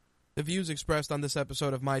The views expressed on this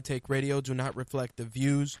episode of My Take Radio do not reflect the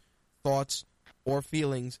views, thoughts, or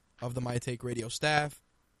feelings of the My Take Radio staff,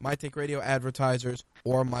 My Take Radio advertisers,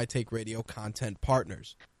 or My Take Radio content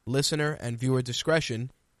partners. Listener and viewer discretion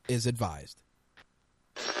is advised.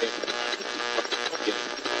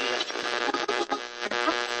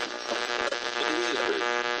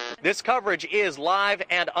 This coverage is live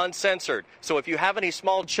and uncensored, so if you have any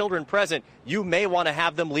small children present, you may want to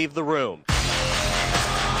have them leave the room.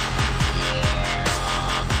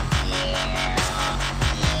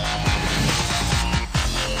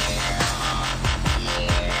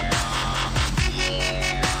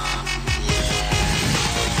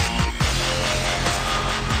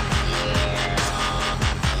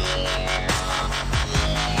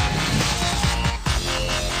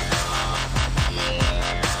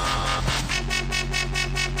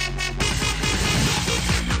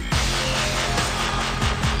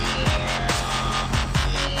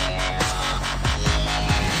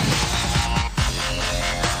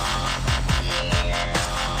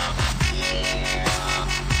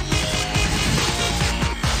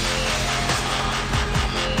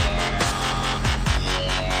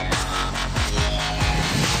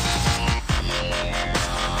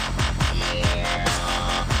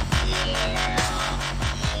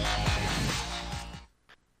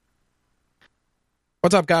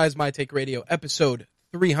 What's up, guys? My Take Radio, episode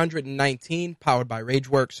 319, powered by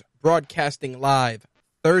RageWorks, broadcasting live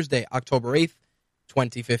Thursday, October 8th,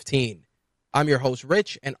 2015. I'm your host,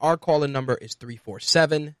 Rich, and our call-in number is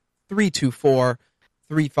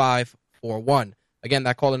 347-324-3541. Again,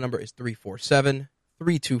 that call-in number is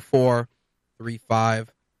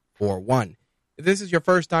 347-324-3541. If this is your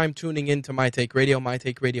first time tuning in to My Take Radio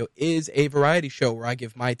is a variety show where I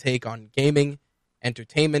give my take on gaming,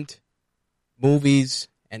 entertainment, movies,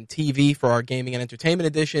 and TV for our gaming and entertainment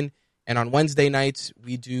edition. And on Wednesday nights,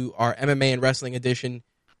 we do our MMA and wrestling edition,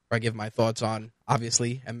 where I give my thoughts on,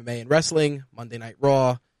 obviously, MMA and wrestling, Monday Night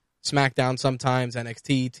Raw, SmackDown sometimes,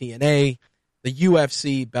 NXT, TNA, the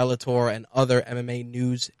UFC, Bellator, and other MMA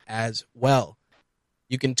news as well.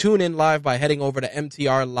 You can tune in live by heading over to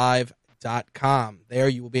mtrlive.com. There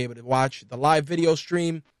you will be able to watch the live video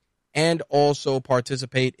stream and also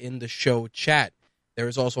participate in the show chat. There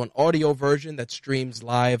is also an audio version that streams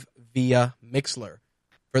live via Mixlr.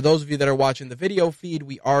 For those of you that are watching the video feed,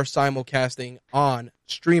 we are simulcasting on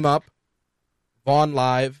StreamUp, Vaughn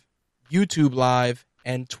Live, YouTube Live,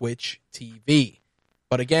 and Twitch TV.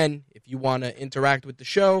 But again, if you want to interact with the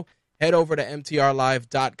show, head over to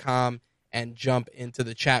mtrlive.com and jump into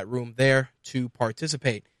the chat room there to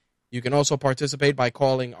participate. You can also participate by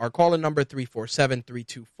calling our call-in number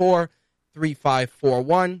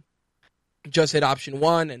 347-324-3541. Just hit option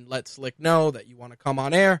 1 and let Slick know that you want to come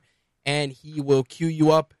on air, and he will queue you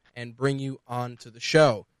up and bring you on to the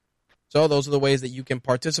show. So those are the ways that you can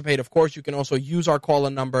participate. Of course, you can also use our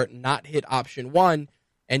call-in number, not hit option 1,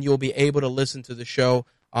 and you'll be able to listen to the show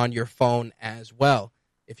on your phone as well.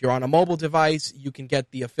 If you're on a mobile device, you can get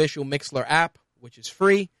the official Mixlr app, which is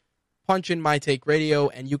free. Punch in My Take Radio,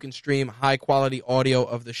 and you can stream high-quality audio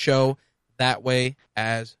of the show that way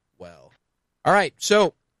as well. All right,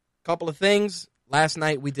 so couple of things. Last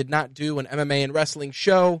night we did not do an MMA and wrestling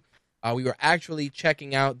show. We were actually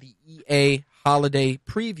checking out the EA holiday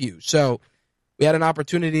preview. So we had an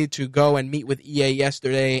opportunity to go and meet with EA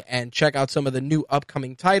yesterday and check out some of the new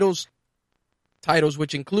upcoming titles. Titles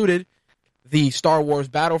which included the Star Wars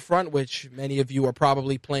Battlefront, which many of you are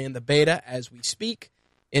probably playing the beta as we speak.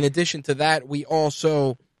 In addition to that, we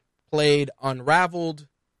also played Unraveled,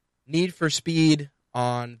 Need for Speed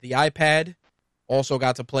on the iPad. Also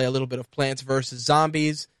got to play a little bit of Plants vs.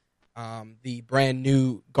 Zombies, the brand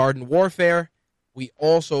new Garden Warfare. We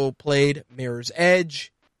also played Mirror's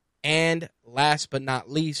Edge. And last but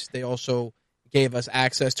not least, they also gave us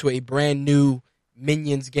access to a brand new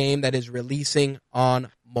Minions game that is releasing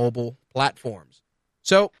on mobile platforms.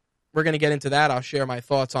 So we're going to get into that. I'll share my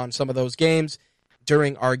thoughts on some of those games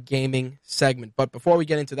during our gaming segment. But before we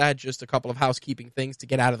get into that, just a couple of housekeeping things to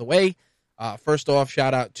get out of the way. First off,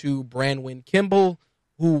 shout out to Branwyn Kimball,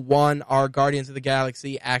 who won our Guardians of the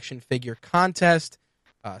Galaxy action figure contest.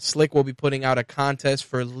 Slick will be putting out a contest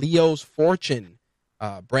for Leo's Fortune,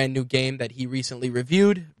 brand new game that he recently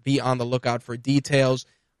reviewed. Be on the lookout for details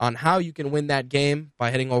on how you can win that game by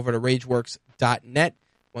heading over to RageWorks.net.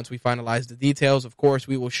 Once we finalize the details, of course,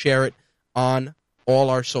 we will share it on all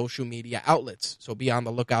our social media outlets. So be on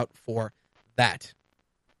the lookout for that.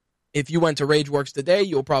 If you went to RageWorks today,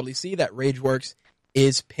 you'll probably see that RageWorks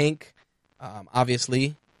is pink.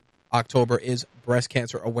 Obviously, October is Breast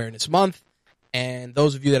Cancer Awareness Month. And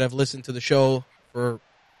those of you that have listened to the show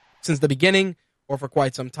since the beginning, or for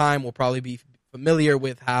quite some time will probably be familiar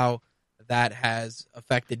with how that has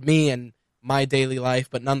affected me and my daily life.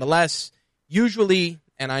 But nonetheless, usually,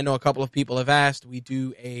 and I know a couple of people have asked, we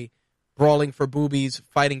do a Brawling for Boobies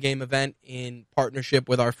fighting game event in partnership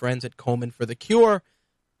with our friends at Komen for the Cure.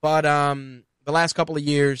 But the last couple of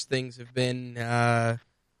years, things have been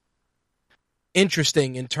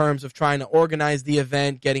interesting in terms of trying to organize the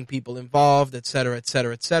event, getting people involved, et cetera, et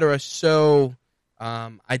cetera, et cetera. So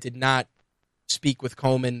I did not speak with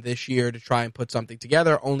Komen this year to try and put something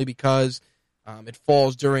together, only because it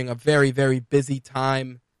falls during a very, very busy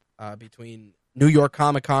time between New York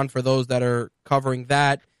Comic Con, for those that are covering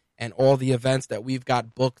that, and all the events that we've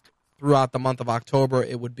got booked throughout the month of October.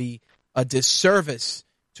 It would be a disservice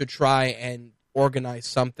to try and organize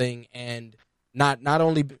something and not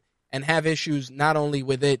only and have issues not only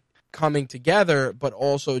with it coming together, but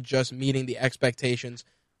also just meeting the expectations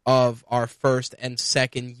of our first and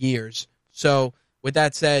second years. So with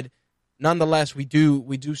that said, nonetheless, we do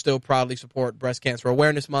still proudly support Breast Cancer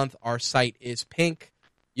Awareness Month. Our site is pink.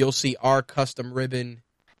 You'll see our custom ribbon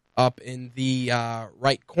up in the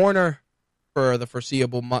right corner for the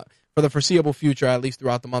foreseeable future, at least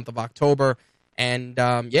throughout the month of October. And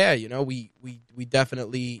we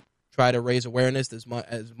definitely try to raise awareness as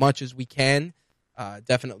much as we can.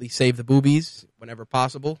 Definitely save the boobies whenever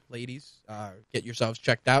possible, ladies. Get yourselves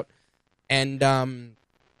checked out. And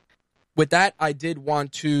with that, I did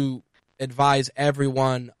want to advise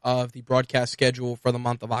everyone of the broadcast schedule for the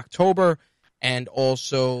month of October, and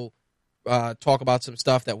also talk about some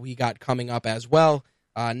stuff that we got coming up as well.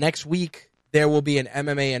 Next week, there will be an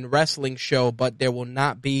MMA and wrestling show, but there will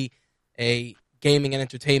not be a gaming and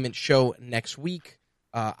entertainment show next week.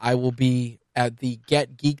 I will be at the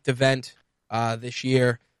Get Geeked event this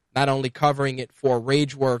year, not only covering it for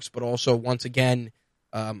RageWorks, but also, once again,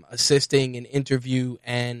 assisting in interview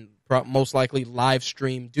and most likely live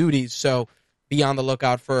stream duties. So be on the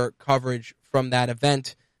lookout for coverage from that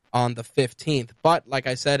event on the 15th. But like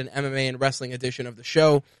I said, an MMA and wrestling edition of the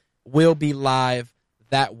show will be live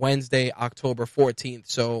that Wednesday, October 14th.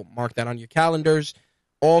 So mark that on your calendars.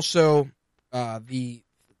 Also, the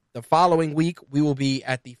following week, we will be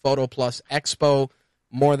at the Photo Plus Expo,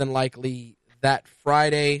 more than likely that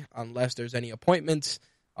Friday, unless there's any appointments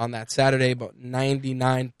on that Saturday, but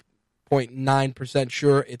 99.9%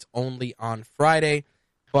 sure it's only on Friday.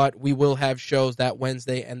 But we will have shows that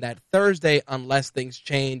Wednesday and that Thursday, unless things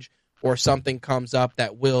change or something comes up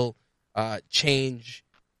that will change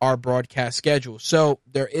our broadcast schedule. So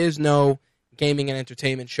there is no gaming and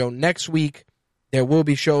entertainment show next week. There will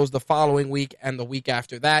be shows the following week and the week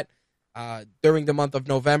after that. During the month of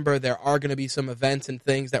November, there are going to be some events and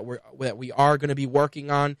things that we are going to be working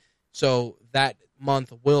on. So that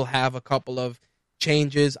month will have a couple of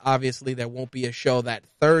changes. Obviously, there won't be a show that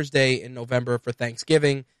Thursday in November for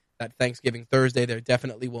Thanksgiving. That Thanksgiving Thursday, there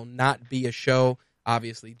definitely will not be a show,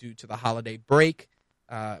 obviously due to the holiday break.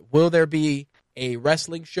 Will there be a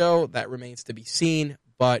wrestling show? That remains to be seen.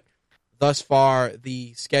 But thus far,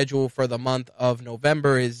 the schedule for the month of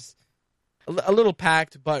November is a little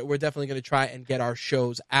packed, but we're definitely going to try and get our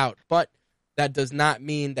shows out. But that does not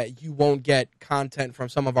mean that you won't get content from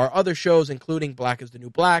some of our other shows, including Black is the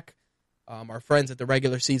New Black, our friends at the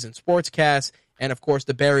Regular Season Sportscast, and, of course,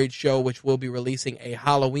 The Buried Show, which will be releasing a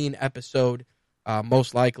Halloween episode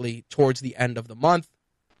most likely towards the end of the month,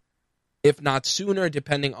 if not sooner,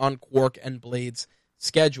 depending on Quark and Blade's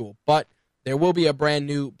schedule. But there will be a brand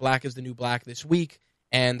new Black is the New Black this week,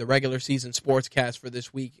 and the Regular Season Sportscast for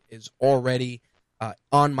this week is already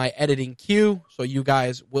on my editing queue, so you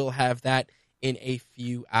guys will have that in a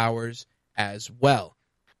few hours as well.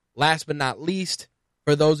 Last but not least,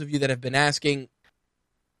 for those of you that have been asking,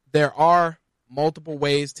 there are multiple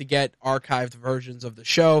ways to get archived versions of the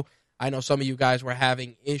show. I know some of you guys were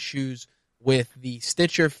having issues with the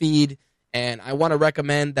Stitcher feed, and I want to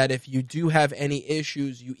recommend that if you do have any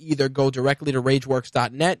issues, you either go directly to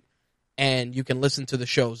RageWorks.net, and you can listen to the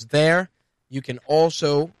shows there. You can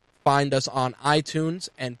also find us on iTunes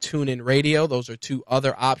and TuneIn Radio. Those are two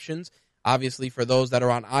other options. Obviously, for those that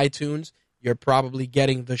are on iTunes, you're probably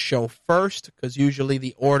getting the show first, because usually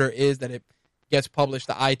the order is that it gets published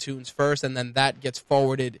to iTunes first, and then that gets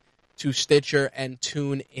forwarded to Stitcher and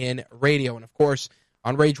TuneIn Radio. And, of course,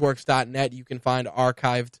 on RageWorks.net, you can find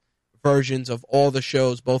archived versions of all the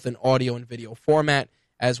shows, both in audio and video format,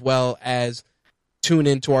 as well as tune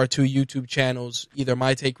into our two YouTube channels, either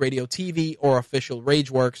My Take Radio TV or Official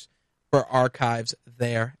RageWorks, for archives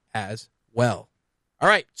there as well. All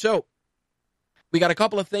right, so we got a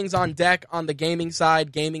couple of things on deck on the gaming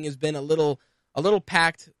side. Gaming has been a little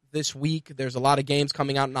packed this week. There's a lot of games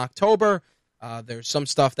coming out in October. There's some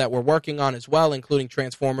stuff that we're working on as well, including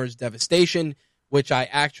Transformers Devastation, which I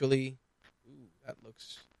actually... Ooh, that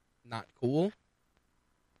looks not cool.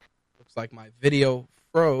 Looks like my video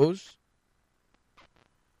froze.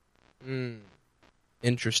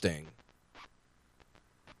 Interesting.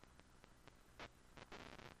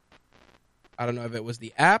 I don't know if it was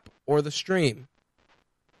the app or the stream.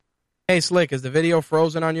 Hey, Slick, is the video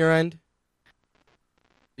frozen on your end?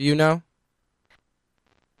 Do you know?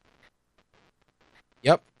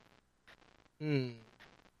 Yep.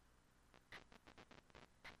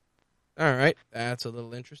 All right, that's a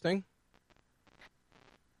little interesting.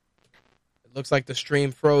 It looks like the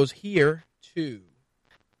stream froze here, too.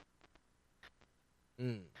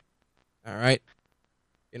 All right.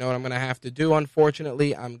 You know what I'm going to have to do,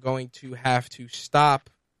 unfortunately? I'm going to have to stop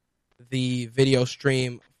the video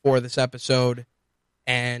stream for this episode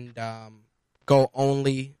and go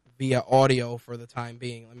only via audio for the time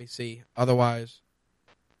being. Let me see. Otherwise,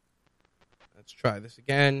 let's try this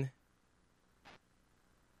again.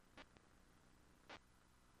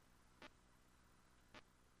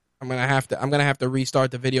 I'm gonna have to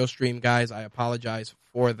restart the video stream, guys. I apologize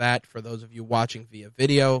for that. For those of you watching via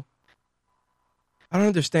video, I don't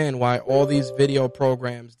understand why all these video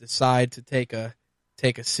programs decide to take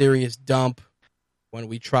a serious dump when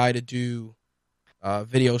we try to do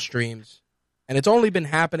video streams, and it's only been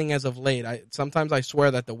happening as of late. Sometimes I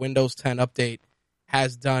swear that the Windows 10 update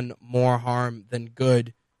has done more harm than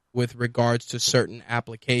good with regards to certain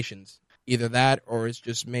applications. Either that, or it's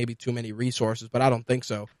just maybe too many resources, but I don't think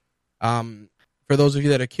so. For those of you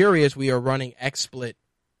that are curious, we are running XSplit,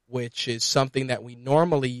 which is something that we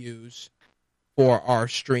normally use for our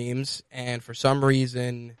streams, and for some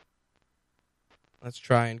reason, let's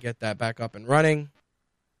try and get that back up and running.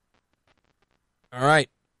 All right,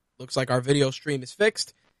 looks like our video stream is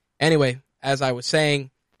fixed. Anyway, as I was saying,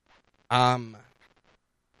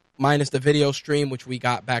 minus the video stream, which we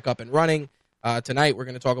got back up and running, tonight we're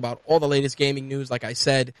going to talk about all the latest gaming news. Like I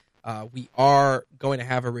said, we are going to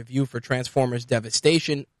have a review for Transformers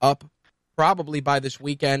Devastation up probably by this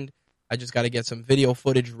weekend. I just got to get some video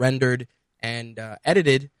footage rendered and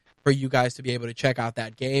edited for you guys to be able to check out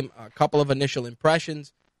that game. A couple of initial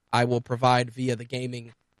impressions I will provide via the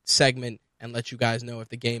gaming segment and let you guys know if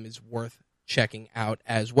the game is worth checking out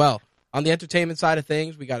as well. On the entertainment side of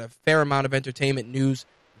things, we got a fair amount of entertainment news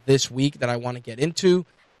this week that I want to get into.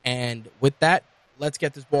 And with that, let's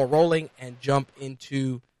get this ball rolling and jump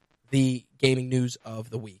into the gaming news of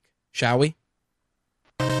the week. Shall we?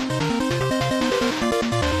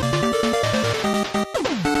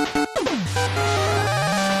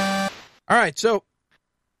 All right, so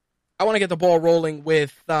I want to get the ball rolling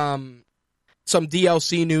with some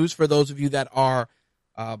DLC news for those of you that are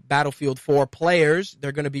Battlefield 4 players.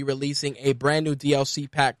 They're going to be releasing a brand new DLC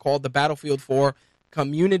pack called the Battlefield 4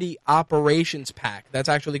 Community Operations Pack. That's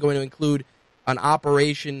actually going to include an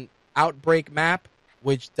Operation Outbreak map,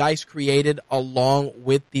 which DICE created along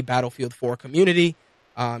with the Battlefield 4 community.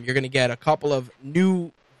 You're going to get a couple of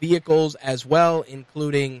new vehicles as well,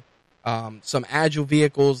 including some agile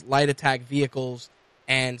vehicles, light attack vehicles,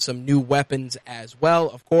 and some new weapons as well.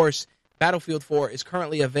 Of course, Battlefield 4 is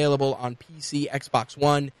currently available on PC, Xbox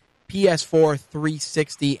One, PS4,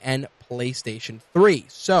 360, and PlayStation 3.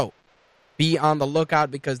 So be on the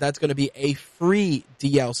lookout because that's going to be a free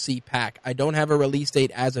DLC pack. I don't have a release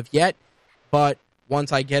date as of yet, but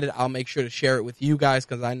once I get it, I'll make sure to share it with you guys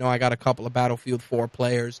because I know I got a couple of Battlefield 4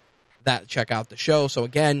 players that check out the show. So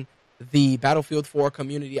again, the Battlefield 4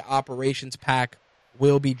 Community Operations Pack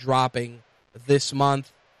will be dropping this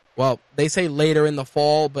month. Well, they say later in the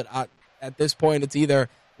fall, but at this point, it's either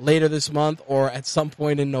later this month or at some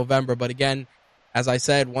point in November. But again, as I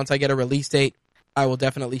said, once I get a release date, I will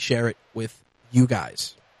definitely share it with you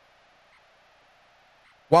guys.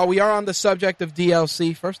 While we are on the subject of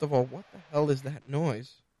DLC, first of all, what the hell is that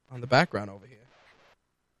noise on the background over here?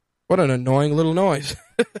 What an annoying little noise.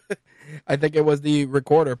 I think it was the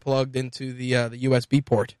recorder plugged into the USB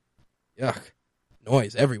port. Yuck.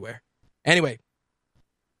 Noise everywhere. Anyway,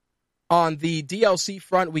 on the DLC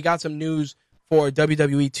front, we got some news for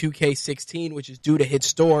WWE 2K16, which is due to hit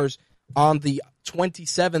stores on the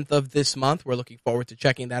 27th of this month. We're looking forward to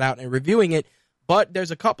checking that out and reviewing it. But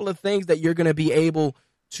there's a couple of things that you're going to be able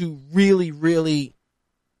to really, really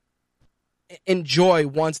enjoy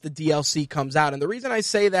once the DLC comes out. And the reason I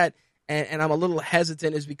say that, and I'm a little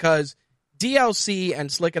hesitant, is because DLC,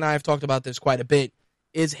 and Slick and I have talked about this quite a bit,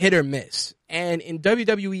 is hit or miss. And in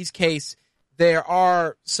WWE's case, there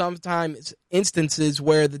are sometimes instances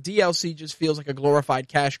where the DLC just feels like a glorified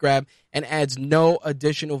cash grab and adds no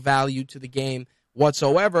additional value to the game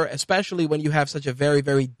whatsoever, especially when you have such a very,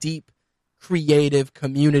 very deep creative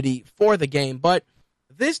community for the game. But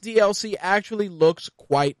this DLC actually looks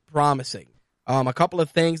quite promising. A couple of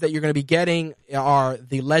things that you're going to be getting are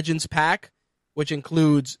the Legends Pack, which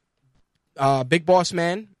includes Big Boss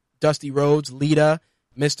Man, Dusty Rhodes, Lita,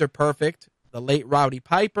 Mr. Perfect, the late Rowdy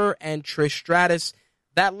Piper, and Trish Stratus.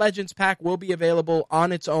 That Legends Pack will be available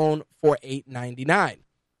on its own for $8.99.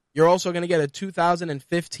 You're also going to get a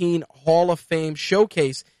 2015 Hall of Fame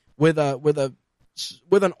showcase with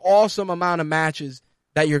an awesome amount of matches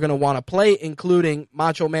that you're going to want to play, including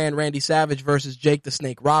Macho Man Randy Savage versus Jake the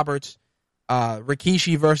Snake Roberts,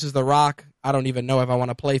 Rikishi versus The Rock. I don't even know if I want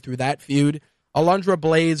to play through that feud. Alundra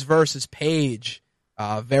Blaze versus Paige.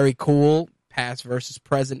 Very cool past versus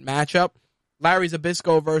present matchup. Larry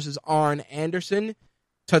Zbyszko versus Arn Anderson.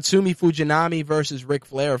 Tatsumi Fujinami versus Ric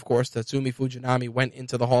Flair. Of course, Tatsumi Fujinami went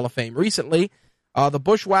into the Hall of Fame recently. The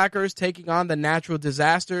Bushwhackers taking on the Natural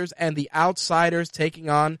Disasters, and the Outsiders taking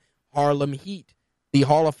on Harlem Heat. The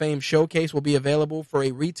Hall of Fame showcase will be available for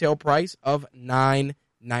a retail price of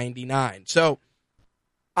 $9.99. So,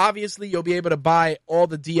 obviously, you'll be able to buy all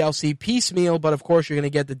the DLC piecemeal, but of course, you're going to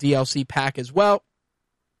get the DLC pack as well.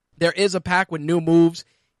 There is a pack with new moves,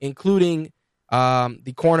 including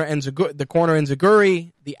the corner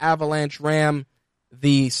enziguri, the avalanche ram,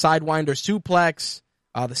 the sidewinder suplex,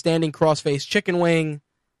 the standing crossface chicken wing,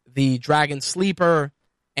 the dragon sleeper,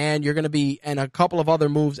 and and a couple of other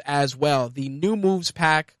moves as well. The new moves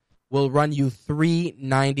pack will run you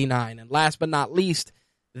 $3.99. And last but not least,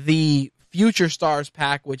 the Future Stars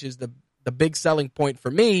pack, which is the big selling point for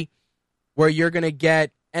me, where you're going to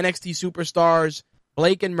get NXT Superstars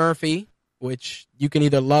Blake and Murphy, which you can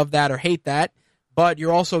either love that or hate that, but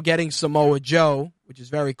you're also getting Samoa Joe, which is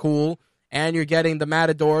very cool, and you're getting the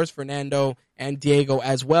Matadors, Fernando and Diego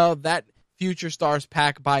as well. That Future Stars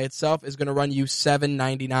pack by itself is going to run you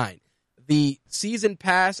 $7.99. The season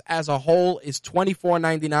pass as a whole is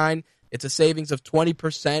 $24.99. It's a savings of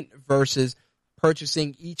 20% versus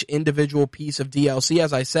purchasing each individual piece of DLC.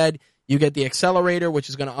 As I said, you get the Accelerator, which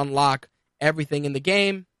is going to unlock everything in the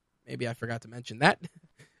game. Maybe I forgot to mention that.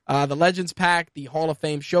 The Legends Pack, the Hall of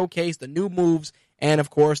Fame Showcase, the new moves, and, of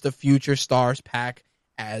course, the Future Stars Pack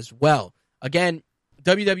as well. Again,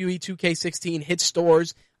 WWE 2K16 hits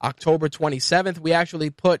stores October 27th. We actually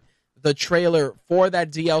put the trailer for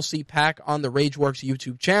that DLC pack on the RageWorks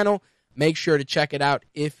YouTube channel. Make sure to check it out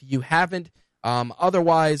if you haven't.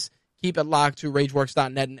 Otherwise, keep it locked to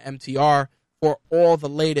RageWorks.net and MTR for all the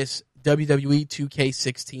latest WWE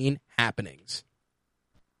 2K16 happenings.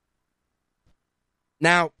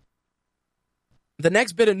 Now, the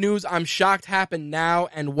next bit of news I'm shocked happened now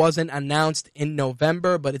and wasn't announced in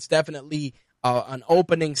November, but it's definitely an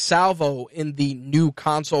opening salvo in the new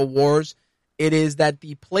console wars. It is that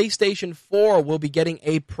the PlayStation 4 will be getting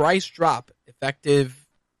a price drop effective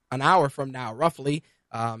an hour from now, roughly,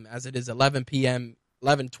 as it is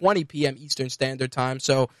 11:20 p.m. Eastern Standard Time,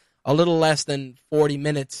 so a little less than 40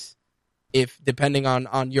 minutes if depending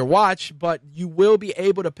on your watch, but you will be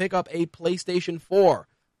able to pick up a PlayStation 4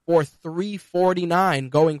 for $349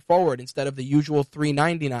 going forward instead of the usual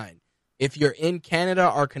 $399. If you're in Canada,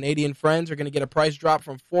 our Canadian friends are going to get a price drop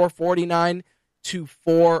from $449 to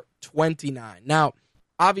 $429. Now,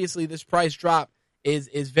 obviously, this price drop is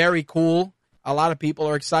very cool. A lot of people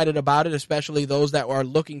are excited about it, especially those that are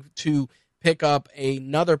looking to pick up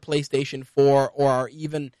another PlayStation 4 or are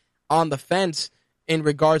even on the fence in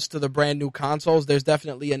regards to the brand new consoles. There's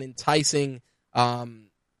definitely an enticing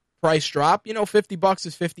price drop. You know, $50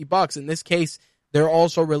 is $50. In this case, they're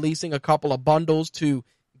also releasing a couple of bundles to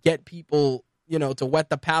get people, you know, to wet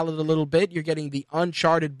the palate a little bit. You're getting the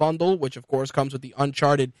Uncharted bundle, which of course comes with the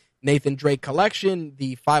Uncharted Nathan Drake collection,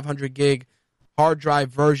 the 500 gig hard drive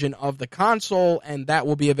version of the console, and that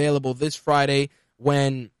will be available this Friday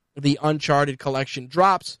when the Uncharted collection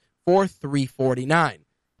drops for $349.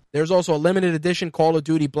 There's also a limited edition Call of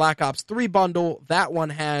Duty Black Ops 3 bundle. That one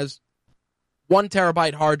has 1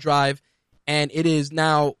 terabyte hard drive, and it is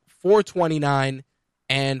now $429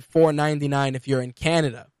 and $499 if you're in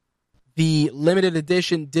Canada. The limited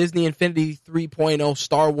edition Disney Infinity 3.0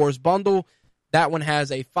 Star Wars bundle, that one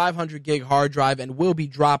has a 500 gig hard drive and will be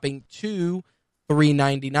dropping to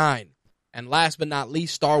 $399. And last but not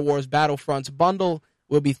least, Star Wars Battlefronts bundle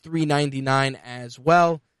will be $399 as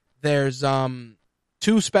well. There's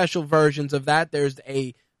 2 special versions of that. There's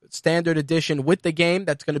a standard edition with the game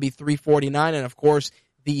that's going to be $349, and of course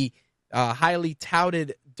the highly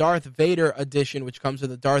touted Darth Vader edition, which comes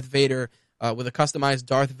with a Darth Vader with a customized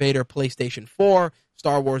Darth Vader PlayStation 4,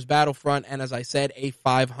 Star Wars Battlefront, and as I said, a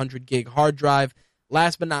 500 gig hard drive.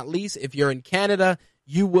 Last but not least, if you're in Canada,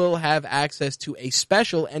 you will have access to a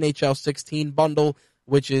special NHL 16 bundle,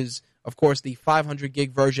 which is of course, the 500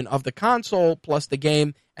 gig version of the console plus the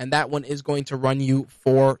game, and that one is going to run you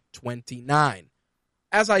 $429.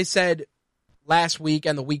 As I said last week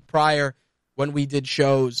and the week prior when we did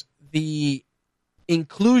shows, the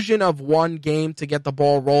inclusion of one game to get the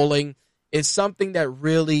ball rolling is something that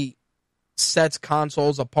really sets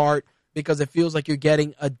consoles apart because it feels like you're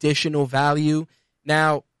getting additional value.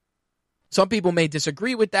 Now, some people may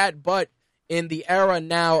disagree with that, but in the era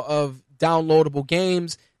now of downloadable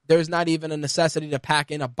games, there's not even a necessity to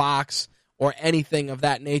pack in a box or anything of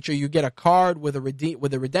that nature. You get a card with a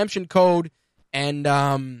redemption code, and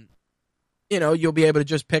you'll be able to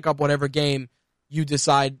just pick up whatever game you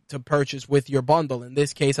decide to purchase with your bundle. In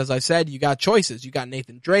this case, as I said, you got choices. You got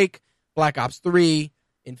Nathan Drake, Black Ops 3,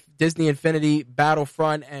 Disney Infinity,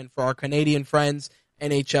 Battlefront, and for our Canadian friends,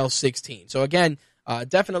 NHL 16. So again,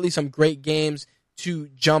 definitely some great games to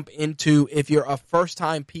jump into if you're a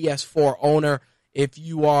first-time PS4 owner, if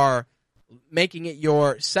you are making it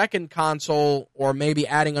your second console or maybe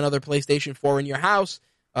adding another PlayStation 4 in your house.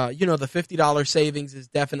 The $50 savings is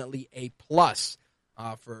definitely a plus.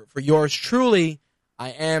 For yours truly, I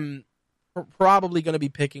am probably going to be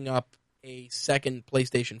picking up a second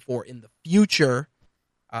PlayStation 4 in the future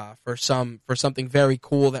for something very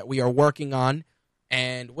cool that we are working on.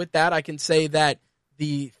 And with that, I can say that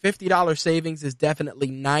the $50 savings is definitely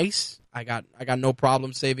nice. I got no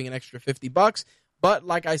problem saving an extra $50. But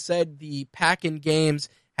like I said, the pack-in games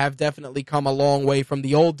have definitely come a long way from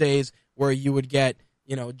the old days where you would get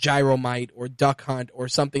Gyromite or Duck Hunt or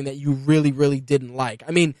something that you really, really didn't like.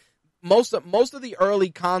 I mean, most of the early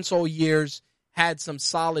console years had some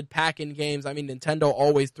solid pack-in games. I mean, Nintendo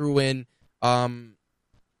always threw in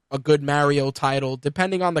a good Mario title,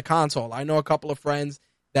 depending on the console. I know a couple of friends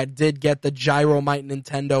that did get the Gyromite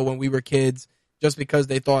Nintendo when we were kids, just because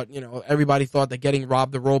they thought, everybody thought that getting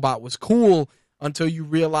Rob the Robot was cool until you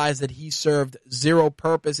realize that he served zero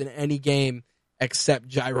purpose in any game except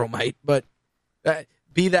Gyromite. But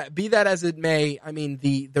be that as it may, I mean,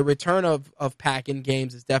 the return of pack-in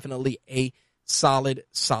games is definitely a solid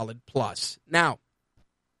plus. Now,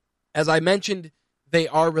 as I mentioned, they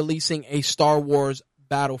are releasing a Star Wars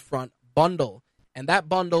Battlefront bundle. And that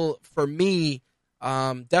bundle, for me,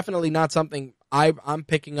 definitely not something I'm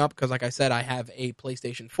picking up because, like I said, I have a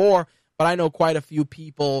PlayStation 4, but I know quite a few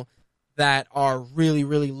people that are really,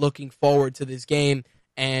 really looking forward to this game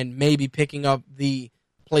and maybe picking up the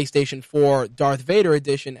PlayStation 4 Darth Vader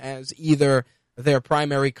edition as either their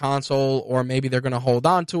primary console or maybe they're going to hold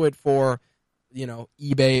on to it for,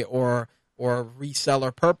 eBay or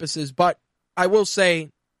reseller purposes. But I will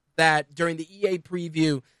say that during the EA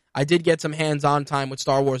preview, I did get some hands-on time with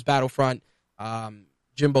Star Wars Battlefront.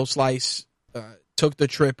 Jimbo Slice took the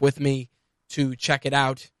trip with me to check it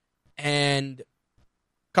out. And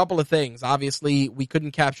a couple of things. Obviously, we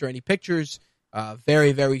couldn't capture any pictures.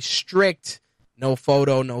 Very, very strict. No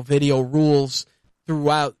photo, no video rules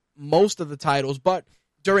throughout most of the titles. But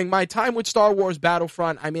during my time with Star Wars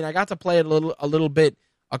Battlefront, I mean, I got to play it a little bit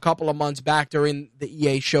a couple of months back during the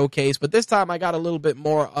EA showcase. But this time I got a little bit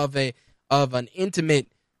more of an intimate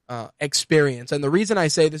experience. And the reason I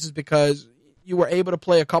say this is because you were able to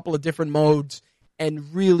play a couple of different modes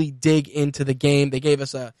and really dig into the game. They gave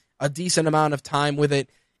us a decent amount of time with it.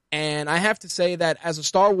 And I have to say that as a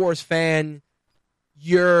Star Wars fan,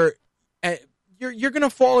 you're going to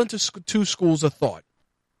fall into two schools of thought.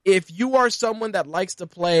 If you are someone that likes to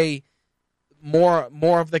play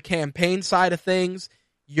more of the campaign side of things,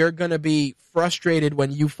 you're going to be frustrated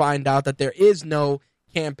when you find out that there is no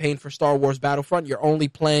campaign for Star Wars Battlefront. You're only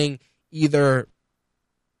playing either,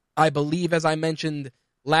 I believe, as I mentioned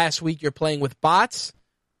last week, you're playing with bots,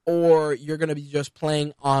 or you're going to be just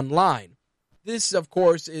playing online. This, of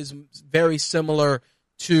course, is very similar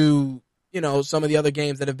to some of the other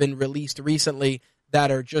games that have been released recently that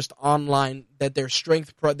are just online, that their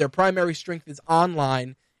primary strength is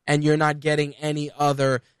online, and you're not getting any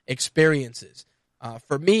other experiences.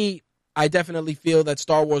 For me, I definitely feel that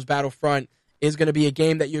Star Wars Battlefront is going to be a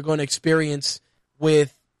game that you're going to experience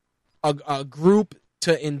with a group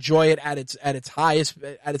to enjoy it at its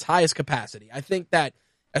highest capacity. I think that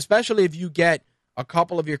especially if you get a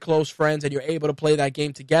couple of your close friends and you're able to play that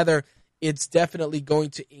game together, it's definitely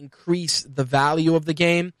going to increase the value of the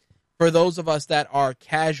game. For those of us that are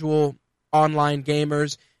casual online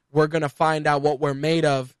gamers, we're going to find out what we're made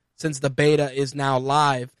of since the beta is now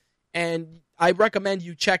live. And I recommend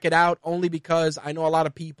you check it out only because I know a lot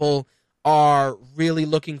of people are really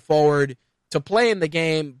looking forward to playing the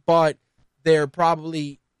game, but they're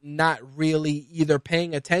probably not really either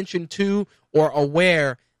paying attention to or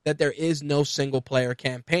aware that there is no single-player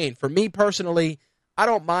campaign. For me personally, I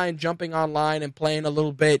don't mind jumping online and playing a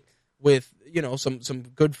little bit with, some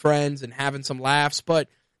good friends and having some laughs. But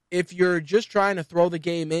if you're just trying to throw the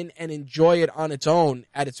game in and enjoy it on its own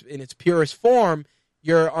in its purest form,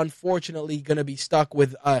 you're unfortunately going to be stuck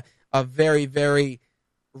with a very, very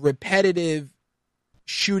repetitive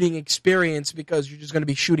shooting experience, because you're just going to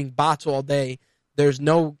be shooting bots all day. There's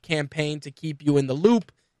no campaign to keep you in the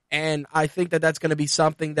loop, and I think that that's going to be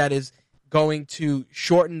something that is going to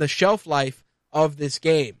shorten the shelf life of this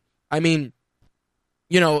game. I mean,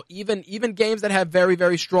 even games that have very,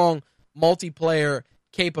 very strong multiplayer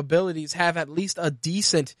capabilities have at least a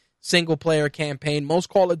decent single-player campaign. Most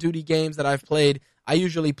Call of Duty games that I've played, I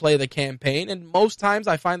usually play the campaign, and most times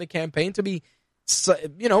I find the campaign to be,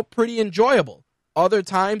 pretty enjoyable. Other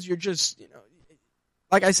times you're just,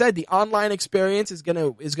 like I said, the online experience is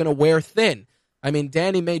gonna wear thin. I mean,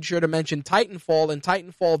 Danny made sure to mention Titanfall, and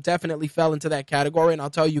Titanfall definitely fell into that category, and I'll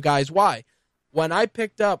tell you guys why. When I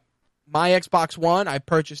picked up my Xbox One, I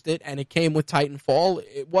purchased it, and it came with Titanfall.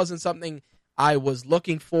 It wasn't something I was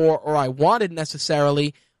looking for or I wanted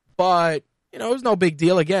necessarily, but, it was no big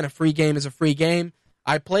deal. Again, a free game is a free game.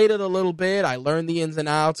 I played it a little bit. I learned the ins and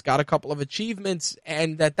outs, got a couple of achievements,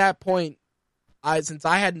 and at that point, since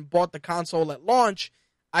I hadn't bought the console at launch,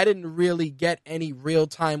 I didn't really get any real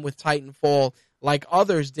time with Titanfall like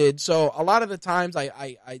others did. So a lot of the times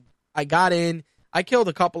I got in, I killed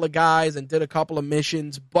a couple of guys and did a couple of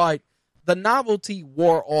missions, but the novelty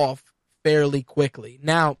wore off fairly quickly.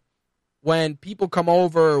 Now, when people come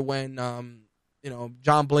over, when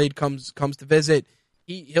John Blade comes to visit,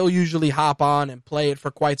 he'll usually hop on and play it for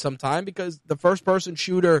quite some time, because the first-person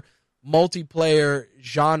shooter multiplayer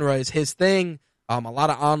genre is his thing. A lot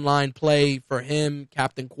of online play for him,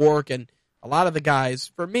 Captain Quark, and a lot of the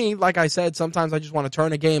guys. For me, like I said, sometimes I just want to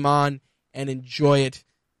turn a game on and enjoy it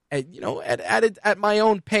at my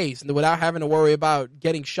own pace, and without having to worry about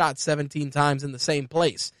getting shot 17 times in the same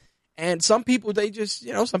place. And some people,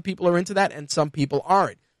 some people are into that, and some people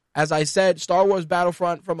aren't. As I said, Star Wars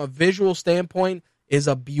Battlefront, from a visual standpoint, is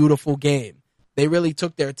a beautiful game. They really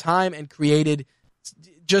took their time and created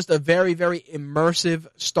just a very, very immersive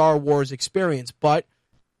Star Wars experience. But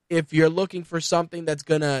if you're looking for something that's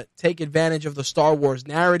going to take advantage of the Star Wars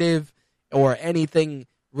narrative or anything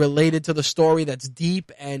related to the story that's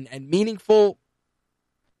deep and meaningful,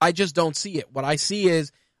 I just don't see it. What I see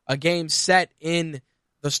is a game set in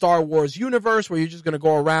the Star Wars universe where you're just going to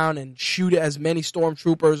go around and shoot as many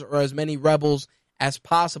stormtroopers or as many rebels as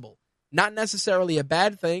possible. Not necessarily a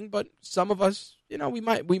bad thing, but some of us, we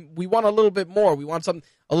want a little bit more. We want a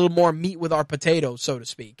little more meat with our potatoes, so to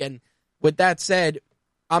speak. And with that said,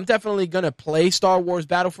 I'm definitely going to play Star Wars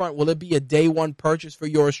Battlefront. Will it be a day one purchase for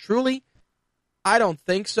yours truly? I don't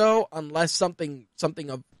think so, unless something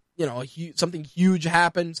huge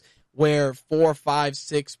happens where 4, 5,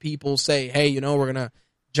 6 people say, hey, we're going to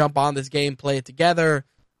jump on this game, play it together,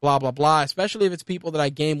 blah, blah, blah. Especially if it's people that I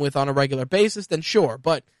game with on a regular basis, then sure.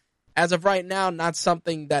 But as of right now, not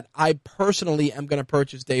something that I personally am going to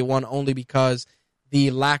purchase day one, only because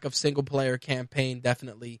the lack of single-player campaign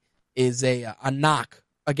definitely is a knock.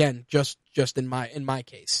 Again, just in my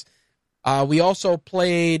case. We also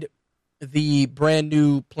played the brand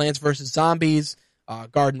new Plants vs. Zombies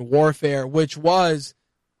Garden Warfare, which was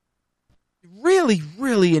really,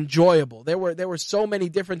 really enjoyable. There were so many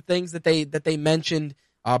different things that they mentioned.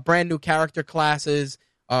 Brand new character classes,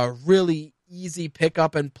 really easy pick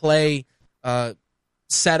up and play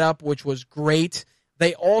setup, which was great.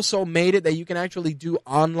 They also made it that you can actually do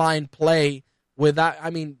online play without. I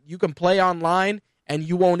mean, you can play online and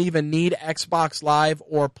you won't even need Xbox Live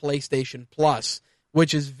or PlayStation Plus,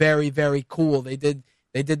 which is very, very cool. They did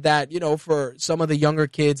that, for some of the younger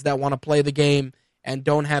kids that want to play the game and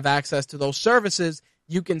don't have access to those services.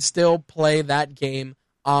 You can still play that game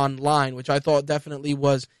online, which I thought definitely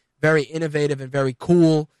was very innovative and very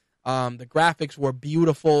cool. The graphics were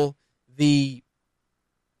beautiful. The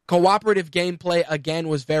cooperative gameplay, again,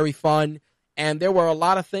 was very fun. And there were a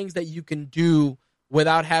lot of things that you can do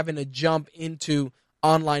without having to jump into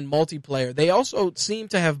online multiplayer. They also seem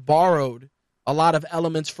to have borrowed a lot of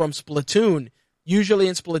elements from Splatoon. Usually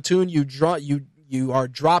in Splatoon, you are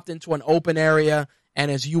dropped into an open area,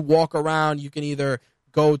 and as you walk around, you can either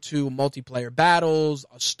go to multiplayer battles,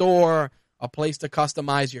 a store, a place to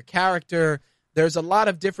customize your character. There's a lot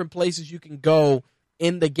of different places you can go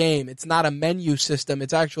in the game. It's not a menu system.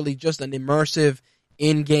 It's actually just an immersive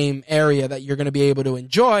in-game area that you're going to be able to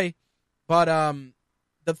enjoy. But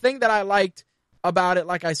the thing that I liked about it,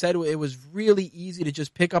 like I said, it was really easy to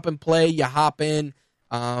just pick up and play. You hop in.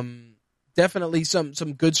 Definitely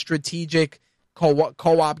some good strategic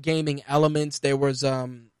co-op gaming elements. There was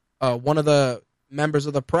one of the members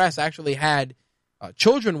of the press actually had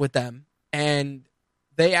children with them, and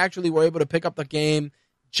they actually were able to pick up the game,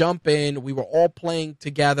 jump in. We were all playing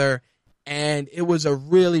together, and it was a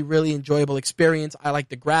really, really enjoyable experience. I like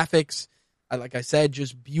the graphics. Like I said,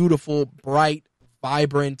 just beautiful, bright,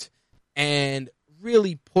 vibrant, and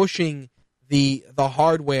really pushing the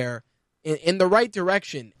hardware in the right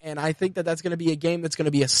direction. And I think that that's going to be a game that's going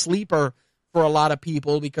to be a sleeper for a lot of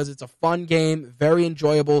people because it's a fun game, very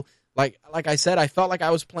enjoyable. Like I said, I felt like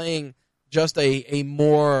I was playing just a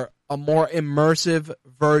more immersive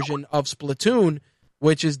version of Splatoon,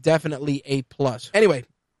 which is definitely a plus. Anyway,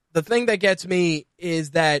 the thing that gets me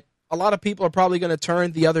is that a lot of people are probably going to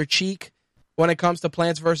turn the other cheek when it comes to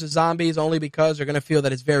Plants vs. Zombies, only because they're going to feel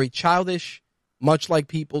that it's very childish, much like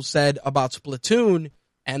people said about Splatoon,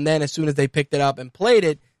 and then as soon as they picked it up and played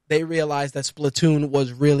it, they realized that Splatoon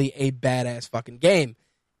was really a badass fucking game.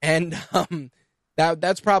 And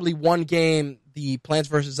that's probably one game, the Plants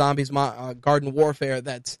vs. Zombies Garden Warfare,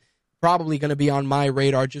 that's probably going to be on my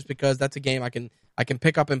radar just because that's a game I can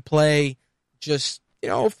pick up and play just,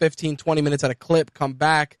 15, 20 minutes at a clip, come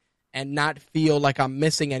back, and not feel like I'm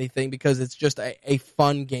missing anything because it's just a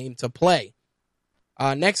fun game to play.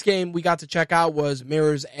 Next game we got to check out was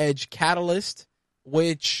Mirror's Edge Catalyst,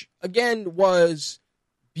 which, again, was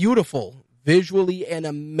beautiful, visually an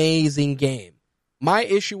amazing game. My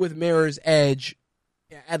issue with Mirror's Edge,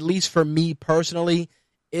 at least for me personally,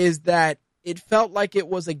 is that it felt like it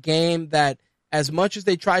was a game that, as much as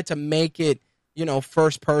they tried to make it,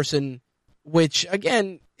 first person, which,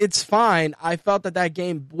 again, it's fine, I felt that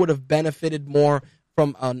game would have benefited more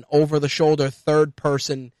from an over-the-shoulder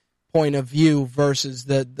third-person point of view versus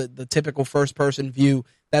the typical first-person view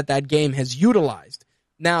that game has utilized.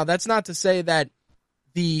 Now, that's not to say that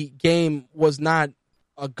the game was not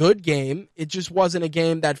a good game. It just wasn't a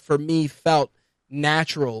game that, for me, felt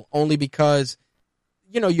natural, only because,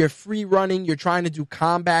 you're free running, you're trying to do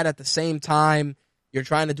combat at the same time, you're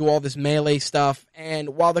trying to do all this melee stuff,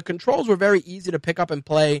 and while the controls were very easy to pick up and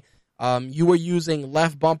play, you were using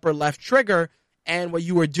left bumper, left trigger, and what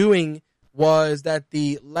you were doing was that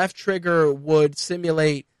the left trigger would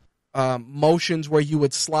simulate motions where you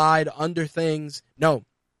would slide under things. No,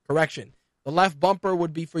 correction. The left bumper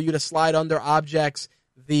would be for you to slide under objects.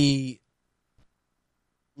 The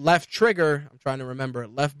left trigger, I'm trying to remember,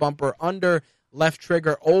 left bumper under, left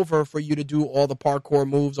trigger over for you to do all the parkour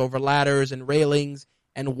moves over ladders and railings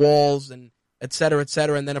and walls and et cetera, et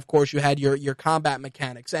cetera. And then, of course, you had your combat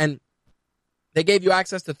mechanics. And they gave you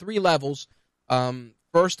access to 3 levels.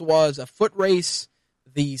 First was a foot race.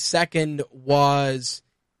 The second was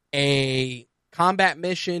a combat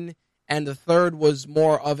mission. And the third was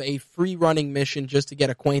more of a free-running mission just to get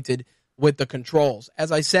acquainted with the controls.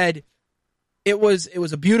 As I said, it was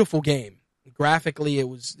a beautiful game. Graphically, it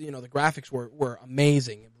was, the graphics were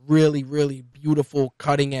amazing. Really, really beautiful,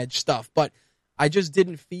 cutting-edge stuff. But I just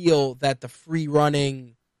didn't feel that the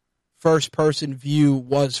free-running first-person view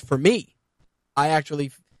was for me. I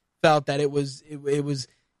actually felt that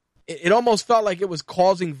it almost felt like it was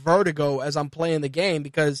causing vertigo as I'm playing the game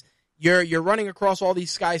because you're running across all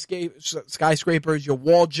these skyscrapers, you're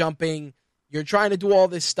wall jumping, you're trying to do all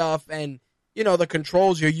this stuff, and the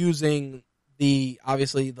controls, you're using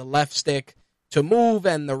obviously the left stick to move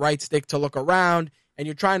and the right stick to look around, and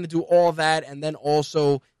you're trying to do all that and then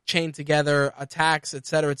also chain together attacks,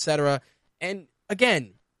 etc., etc. And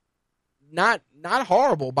again, not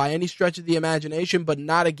horrible by any stretch of the imagination, but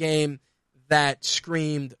not a game that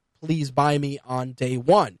screamed, please buy me on day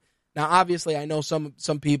one. Now, obviously, I know some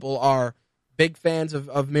people are big fans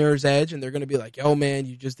of Mirror's Edge, and they're going to be like, "Yo, man,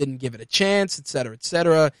 you just didn't give it a chance," et cetera, et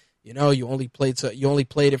cetera. You only played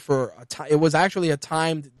it for a time. It was actually a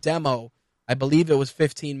timed demo. I believe it was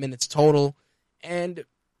 15 minutes total, and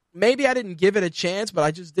maybe I didn't give it a chance, but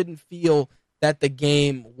I just didn't feel that the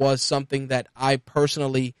game was something that I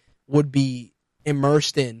personally would be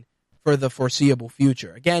immersed in for the foreseeable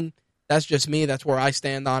future. Again, that's just me. That's where I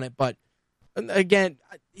stand on it. But again,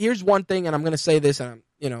 here's one thing, and I'm going to say this, and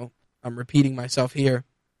I'm repeating myself here.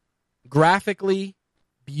 Graphically,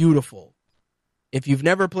 beautiful. If you've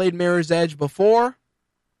never played Mirror's Edge before,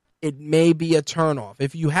 it may be a turnoff.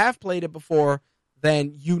 If you have played it before,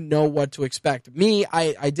 then you know what to expect. Me,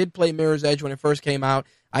 I did play Mirror's Edge when it first came out.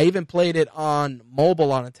 I even played it on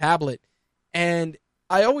mobile on a tablet, and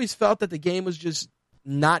I always felt that the game was just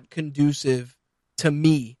not conducive to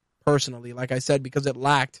me personally, like I said, because it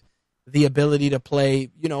lacked the ability to play,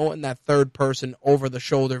 in that third-person,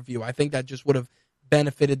 over-the-shoulder view. I think that just would have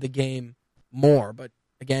benefited the game more. But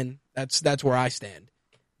again, that's where I stand.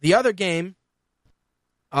 The other game,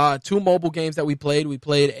 2 mobile games that we played. We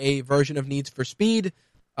played a version of Need for Speed,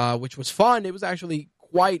 which was fun. It was actually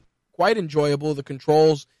quite quite enjoyable. The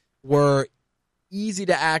controls were easy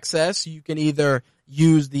to access. You can either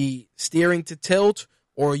use the steering to tilt,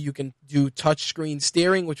 or you can do touchscreen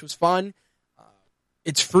steering, which was fun.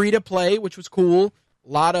 It's free to play, which was cool.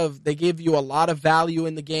 They give you a lot of value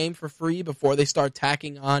in the game for free before they start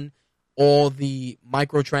tacking on all the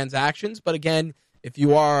microtransactions. But again, if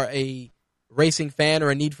you are a racing fan or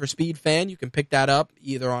a Need for Speed fan, you can pick that up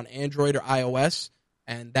either on Android or iOS,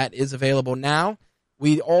 and that is available now.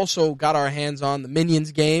 We also got our hands on the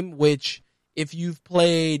Minions game, which if you've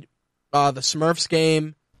played the Smurfs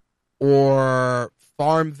game or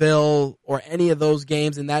Farmville or any of those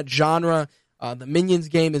games in that genre, the Minions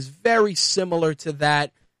game is very similar to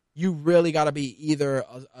that. You really got to be either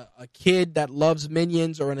a kid that loves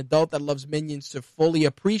Minions or an adult that loves Minions to fully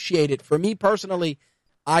appreciate it. For me personally,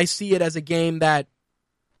 I see it as a game that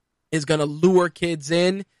is going to lure kids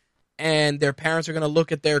in, and their parents are going to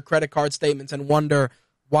look at their credit card statements and wonder,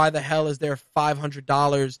 why the hell is there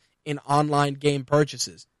 $500 in online game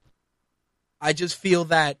purchases? I just feel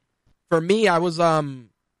that for me, I was, I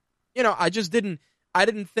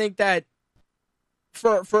didn't think that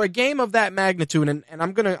for a game of that magnitude, and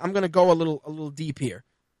I'm gonna go a little deep here.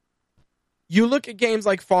 You look at games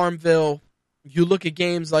like Farmville, you look at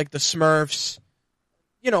games like the Smurfs,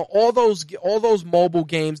 all those mobile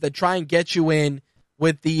games that try and get you in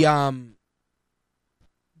with they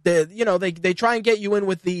try and get you in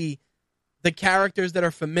with the characters that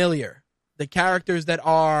are familiar, the characters that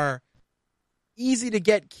are easy to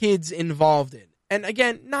get kids involved in. And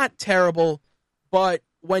again, not terrible, but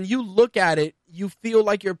when you look at it, you feel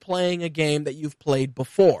like you're playing a game that you've played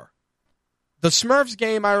before. The Smurfs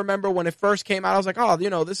game, I remember when it first came out, I was like,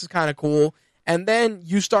 oh, this is kind of cool. And then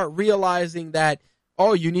you start realizing that,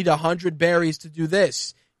 oh, you need 100 berries to do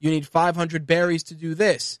this. You need 500 berries to do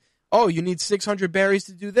this. Oh, you need 600 berries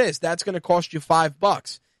to do this. That's going to cost you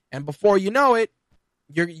 $5. And before you know it,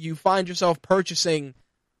 you find yourself purchasing,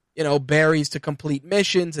 berries to complete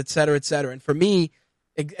missions, et cetera, et cetera. And for me,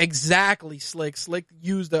 exactly, Slick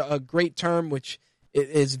used a great term, which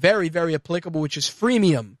is very, very applicable, which is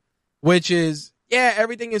freemium, which is,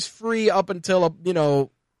 everything is free up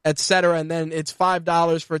until, et cetera, and then it's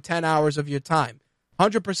 $5 for 10 hours of your time.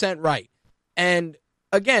 100% right. And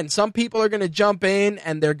again, some people are going to jump in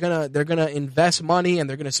and they're going to invest money and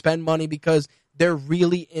they're going to spend money because they're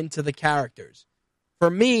really into the characters. For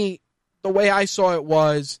me, the way I saw it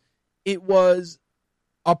was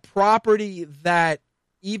a property that,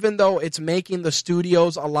 even though it's making the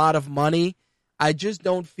studios a lot of money, I just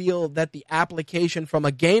don't feel that the application from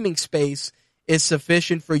a gaming space is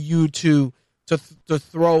sufficient for you to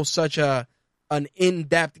throw such an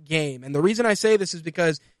in-depth game. And the reason I say this is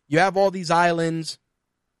because you have all these islands.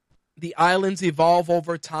 The islands evolve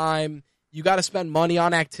over time. You got to spend money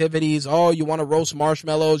on activities. Oh, you want to roast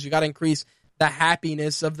marshmallows. You got to increase the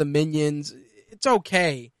happiness of the minions. It's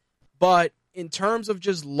okay. But in terms of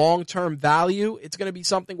just long-term value, it's going to be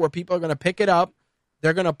something where people are going to pick it up.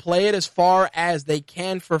 They're going to play it as far as they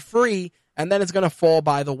can for free, and then it's going to fall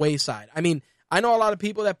by the wayside. I mean, I know a lot of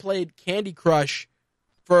people that played Candy Crush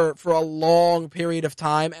for a long period of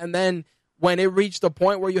time, and then when it reached a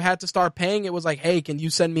point where you had to start paying, it was like, hey, can you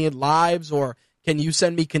send me lives or can you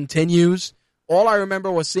send me continues? All I remember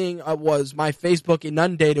was seeing was my Facebook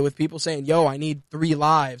inundated with people saying, yo, I need 3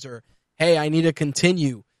 lives, or hey, I need a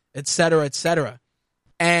continue, et cetera, et cetera.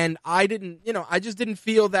 And I just didn't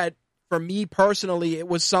feel that, for me personally, it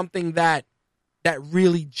was something that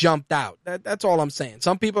really jumped out. That's all I'm saying.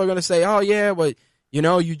 Some people are going to say, oh yeah, well, you're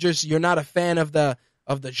not a fan of the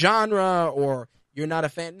genre, or you're not a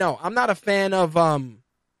fan. No, I'm not a fan of I'm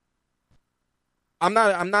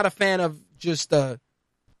not a fan of just the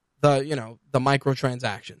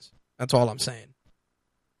microtransactions. That's all I'm saying.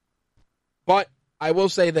 But I will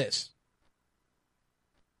say this.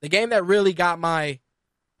 The game that really got my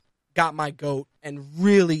goat and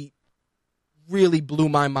really blew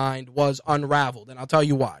my mind was Unraveled, and I'll tell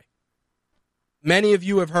you why. Many of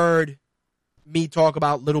you have heard me talk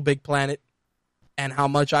about Little Big Planet and how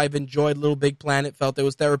much I've enjoyed Little Big Planet, felt it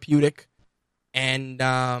was therapeutic, and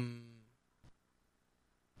the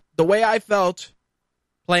way I felt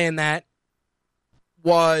playing that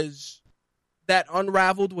was that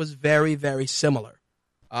Unraveled was very, very similar.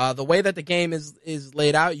 The way that the game is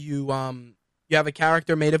laid out, you have a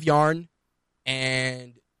character made of yarn,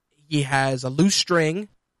 and he has a loose string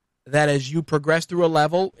that as you progress through a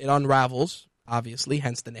level, it unravels, obviously,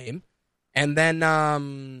 hence the name. And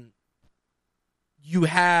then you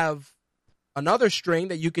have another string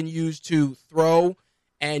that you can use to throw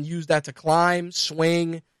and use that to climb,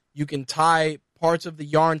 swing. You can tie parts of the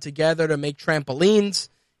yarn together to make trampolines.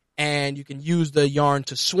 and you can use the yarn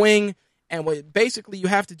to swing. And what basically you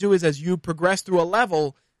have to do is, as you progress through a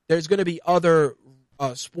level, there's going to be other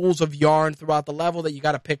spools of yarn throughout the level that you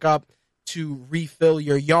got to pick up to refill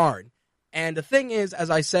your yarn. And the thing is,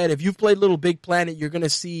 as I said, if you've played Little Big Planet, you're going to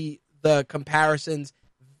see the comparisons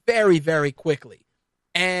very, very quickly.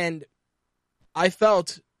 And I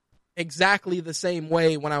felt exactly the same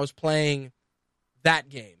way when I was playing that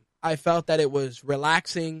game. I felt that it was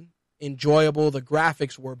relaxing, enjoyable. The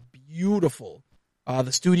graphics were beautiful.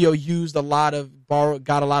 The studio used got a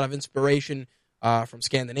lot of inspiration from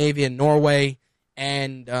Scandinavia and Norway,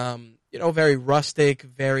 and very rustic,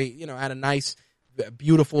 had a nice,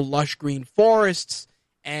 beautiful, lush green forests,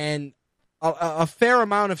 and a fair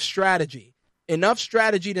amount of strategy. Enough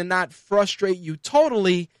strategy to not frustrate you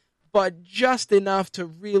totally, but just enough to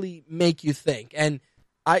really make you think. And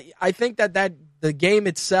I think that the game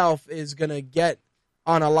itself is going to get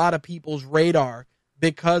on a lot of people's radar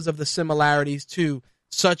because of the similarities to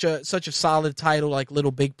such a solid title like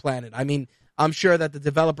Little Big Planet. I mean, I'm sure that the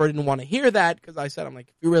developer didn't want to hear that, because I said, I'm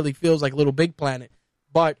like, it really feels like Little Big Planet.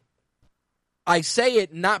 But I say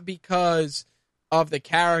it not because of the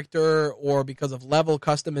character or because of level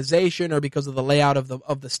customization or because of the layout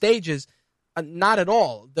of the stages. Not at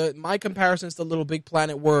all. My comparisons to Little Big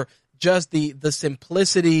Planet were just the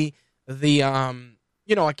simplicity,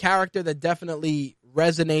 a character that definitely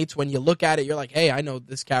resonates when you look at it. You're like, hey, I know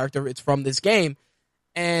this character. It's from this game.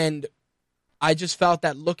 And I just felt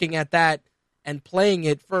that looking at that and playing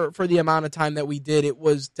it for the amount of time that we did, it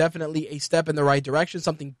was definitely a step in the right direction,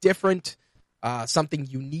 something different, something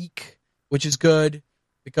unique, which is good,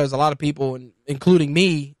 because a lot of people, including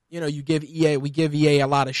me, we give EA a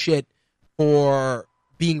lot of shit for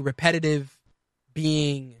being repetitive,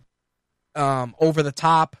 being over the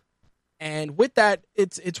top. And with that,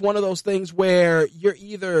 it's one of those things where you're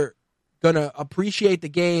either going to appreciate the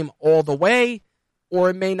game all the way,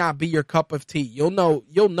 or it may not be your cup of tea. You'll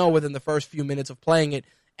know within the first few minutes of playing it.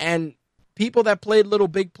 And people that played Little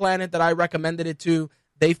Big Planet that I recommended it to,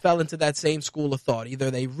 they fell into that same school of thought.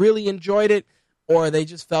 Either they really enjoyed it, or they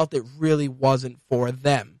just felt it really wasn't for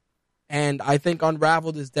them. And I think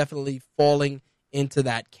Unraveled is definitely falling into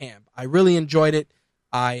that camp. I really enjoyed it.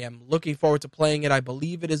 I am looking forward to playing it. I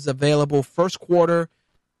believe it is available first quarter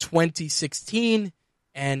 2016.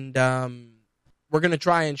 And we're going to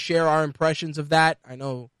try and share our impressions of that. I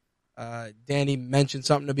know Danny mentioned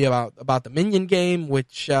something to me about the Minion game,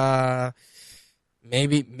 which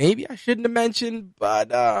maybe I shouldn't have mentioned,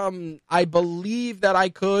 but I believe that I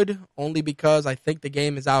could, only because I think the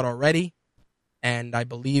game is out already. And I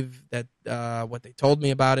believe that what they told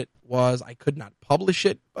me about it was I could not publish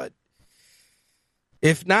it. But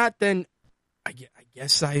if not, then I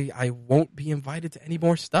guess I won't be invited to any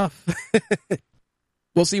more stuff.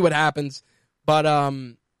 We'll see what happens. But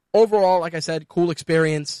overall, like I said, cool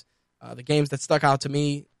experience. The games that stuck out to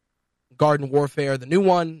me, Garden Warfare, the new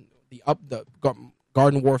one, the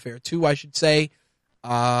Garden Warfare 2, I should say,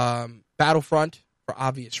 Battlefront for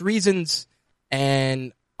obvious reasons,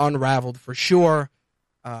 and Unraveled for sure.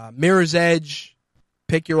 Mirror's Edge,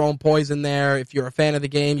 pick your own poison there. If you're a fan of the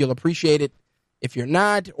game, you'll appreciate it. If you're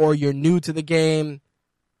not, or you're new to the game,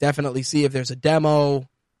 definitely see if there's a demo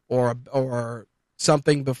or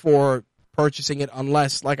something before purchasing it,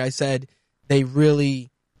 unless, like I said, they really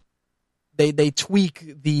they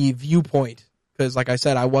tweak the viewpoint, because, like I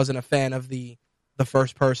said, I wasn't a fan of the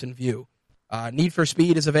first-person view. Need for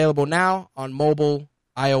Speed is available now on mobile,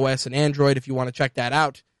 iOS, and Android if you want to check that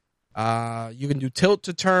out. You can do tilt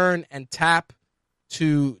to turn and tap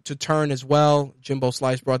to turn as well. Jimbo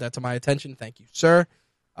Slice brought that to my attention. Thank you, sir.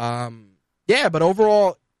 But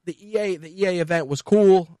overall, the EA event was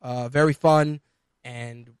cool, very fun,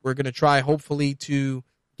 and we're going to try, hopefully, to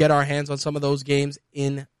get our hands on some of those games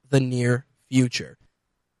in the near future.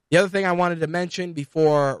 The other thing I wanted to mention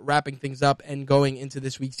before wrapping things up and going into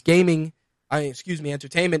this week's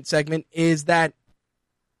entertainment segment is that,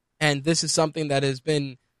 and this is something that has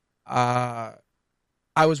been, I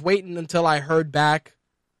was waiting until I heard back,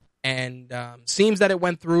 and seems that it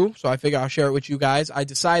went through, so I figure I'll share it with you guys. I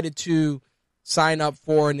decided to sign up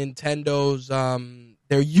for Nintendo's,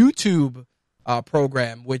 their YouTube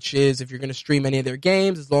program, which is, if you're going to stream any of their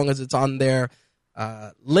games, as long as it's on their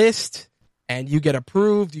list and you get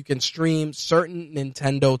approved, you can stream certain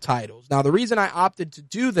Nintendo titles. Now, the reason I opted to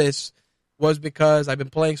do this was because I've been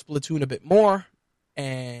playing Splatoon a bit more,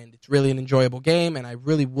 and it's really an enjoyable game, and I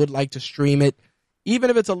really would like to stream it, even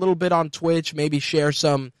if it's a little bit on Twitch, maybe share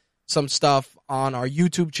some stuff on our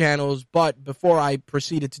YouTube channels. But before I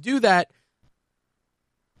proceeded to do that,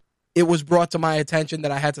 it was brought to my attention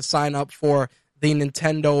that I had to sign up for the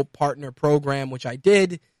Nintendo Partner Program, which I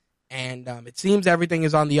did, and it seems everything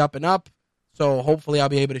is on the up and up. So hopefully I'll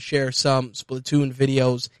be able to share some Splatoon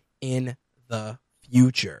videos in the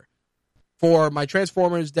future. For my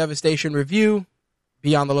Transformers Devastation review,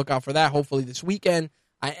 be on the lookout for that, hopefully this weekend.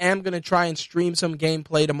 I am going to try and stream some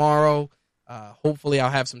gameplay tomorrow. Hopefully I'll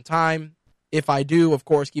have some time. If I do, of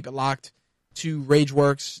course, keep it locked to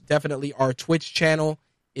Rageworks, definitely our Twitch channel.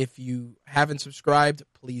 If you haven't subscribed,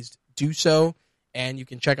 please do so. And you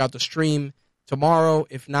can check out the stream tomorrow.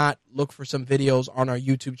 If not, look for some videos on our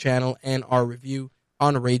YouTube channel and our review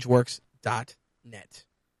on Rageworks.net.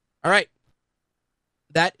 All right.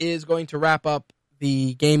 That is going to wrap up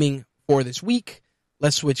the gaming for this week.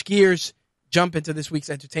 Let's switch gears, jump into this week's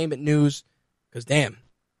entertainment news, because damn,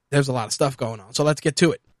 there's a lot of stuff going on. So let's get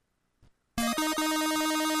to it.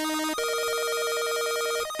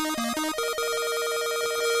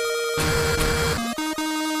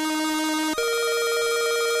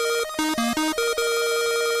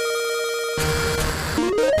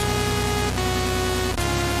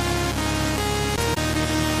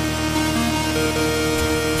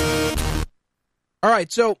 All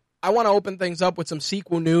right, so I want to open things up with some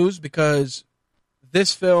sequel news because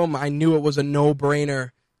this film, I knew it was a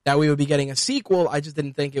no-brainer that we would be getting a sequel. I just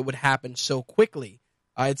didn't think it would happen so quickly.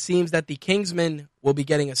 It seems that The Kingsman will be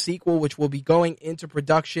getting a sequel, which will be going into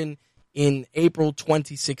production in April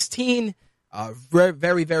 2016.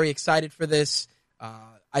 Very, very excited for this.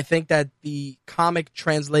 I think that the comic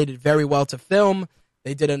translated very well to film.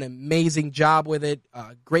 They did an amazing job with it.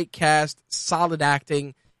 Great cast, solid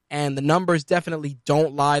acting. And the numbers definitely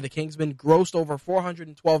don't lie. The Kingsman grossed over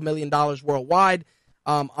 $412 million worldwide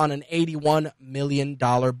on an $81 million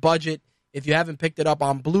budget. If you haven't picked it up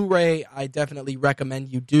on Blu-ray, I definitely recommend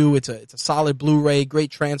you do. It's a solid Blu-ray,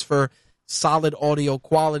 great transfer, solid audio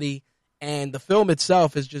quality, and the film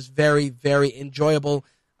itself is just very, very enjoyable.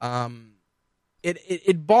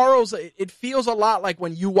 It borrows. It feels a lot like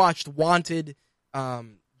when you watched Wanted,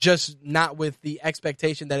 just not with the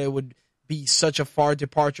expectation that it would be such a far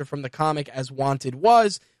departure from the comic as Wanted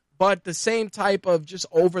was, but the same type of just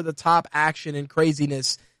over-the-top action and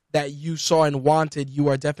craziness that you saw in Wanted, you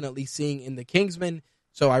are definitely seeing in The Kingsman,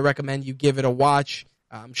 so I recommend you give it a watch.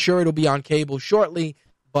 I'm sure it'll be on cable shortly,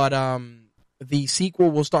 but the sequel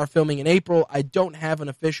will start filming in April. I don't have an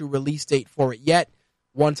official release date for it yet.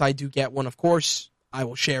 Once I do get one, of course, I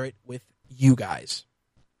will share it with you guys.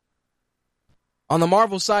 On the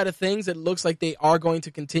Marvel side of things, it looks like they are going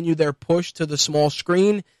to continue their push to the small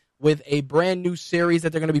screen with a brand new series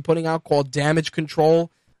that they're going to be putting out called Damage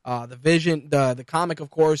Control. The comic, of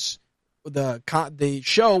course, the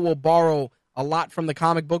show will borrow a lot from the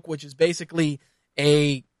comic book, which is basically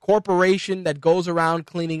a corporation that goes around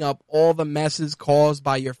cleaning up all the messes caused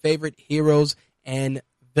by your favorite heroes and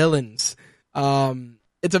villains.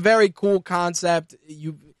 It's a very cool concept.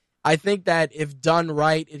 I think that if done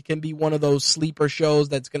right, it can be one of those sleeper shows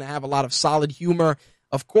that's going to have a lot of solid humor.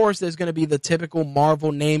 Of course, there's going to be the typical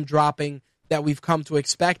Marvel name dropping that we've come to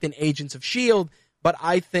expect in Agents of S.H.I.E.L.D., but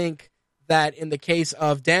I think that in the case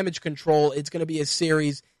of Damage Control, it's going to be a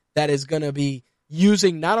series that is going to be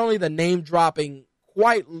using not only the name dropping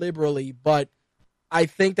quite liberally, but I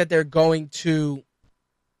think that they're going to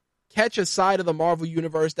catch a side of the Marvel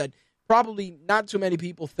Universe that probably not too many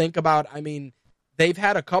people think about. I mean, they've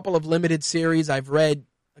had a couple of limited series. I've read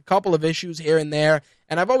a couple of issues here and there,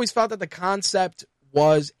 and I've always felt that the concept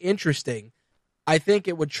was interesting. I think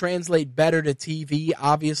it would translate better to TV,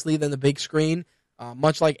 obviously, than the big screen,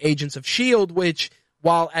 much like Agents of S.H.I.E.L.D., which,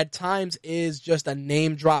 while at times is just a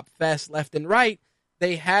name drop fest left and right,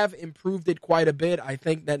 they have improved it quite a bit. I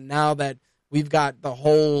think that now that we've got the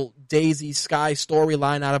whole Daisy Sky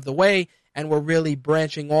storyline out of the way, and we're really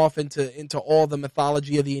branching off into all the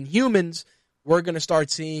mythology of the Inhumans, we're going to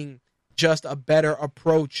start seeing just a better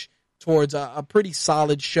approach towards a pretty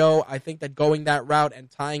solid show. I think that going that route and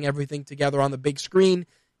tying everything together on the big screen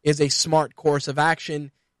is a smart course of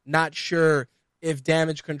action. Not sure if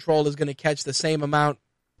Damage Control is going to catch the same amount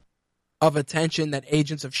of attention that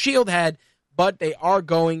Agents of S.H.I.E.L.D. had, but they are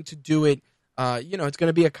going to do it. It's going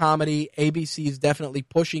to be a comedy. ABC is definitely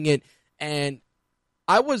pushing it, and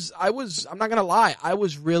I'm not going to lie, I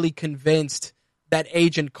was really convinced that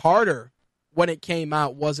Agent Carter, when it came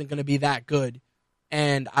out, wasn't going to be that good.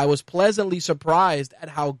 And I was pleasantly surprised at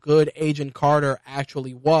how good Agent Carter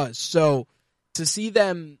actually was. So to see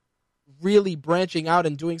them really branching out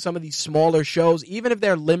and doing some of these smaller shows, even if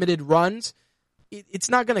they're limited runs, it's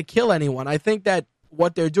not going to kill anyone. I think that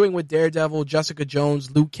what they're doing with Daredevil, Jessica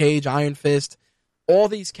Jones, Luke Cage, Iron Fist, all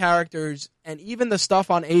these characters, and even the stuff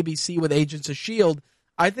on ABC with Agents of S.H.I.E.L.D.,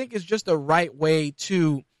 I think is just the right way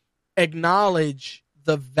to acknowledge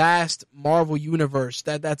the vast Marvel universe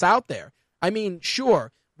that's out there. I mean,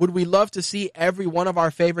 sure, would we love to see every one of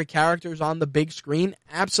our favorite characters on the big screen?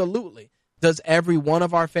 Absolutely. Does every one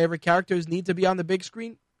of our favorite characters need to be on the big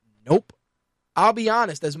screen? Nope. I'll be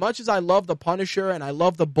honest, as much as I love The Punisher and I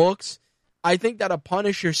love the books, I think that a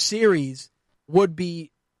Punisher series would be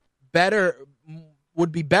better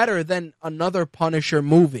than another Punisher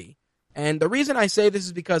movie. And the reason I say this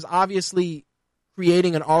is because obviously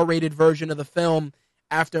creating an R-rated version of the film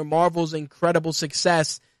after Marvel's incredible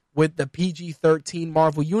success with the PG-13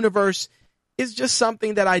 Marvel Universe is just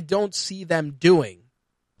something that I don't see them doing.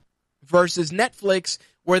 Versus Netflix,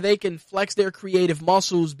 where they can flex their creative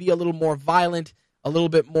muscles, be a little more violent, a little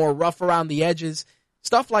bit more rough around the edges.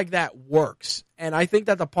 Stuff like that works. And I think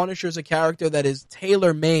that the Punisher is a character that is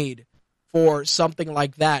tailor-made for something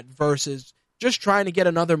like that versus just trying to get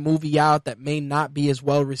another movie out that may not be as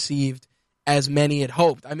well received as many had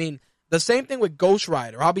hoped. I mean, the same thing with Ghost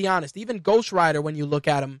Rider. I'll be honest, even Ghost Rider, when you look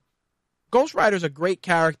at him, Ghost Rider's a great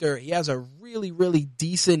character. He has a really, really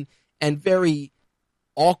decent and very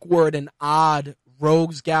awkward and odd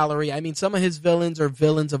rogues gallery. I mean, some of his villains are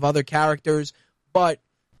villains of other characters, but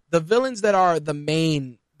the villains that are the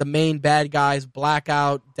main bad guys,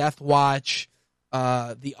 Blackout, Death Watch,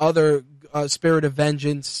 the other Spirit of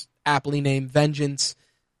Vengeance, aptly named Vengeance,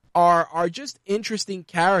 are just interesting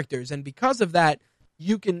characters, and because of that,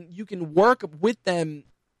 you can work with them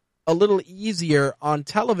a little easier on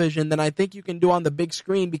television than I think you can do on the big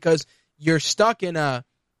screen because you're stuck in a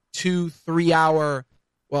 2-3 hour.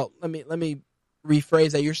 Well, let me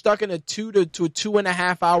rephrase that. You're stuck in a 2 to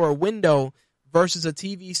 2.5 hour window versus a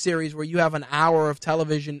TV series where you have an hour of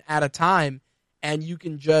television at a time, and you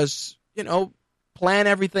can just plan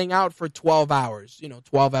everything out for 12 hours.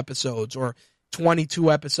 12 episodes or 22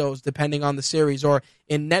 episodes, depending on the series. Or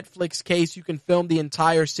in Netflix case, you can film the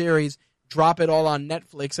entire series, drop it all on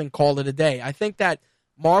Netflix, and call it a day. I think that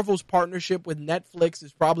Marvel's partnership with Netflix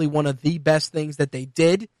is probably one of the best things that they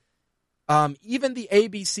did. Even the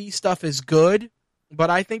ABC stuff is good, but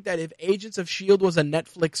I think that if Agents of S.H.I.E.L.D. was a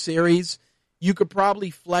Netflix series, you could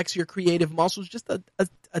probably flex your creative muscles just a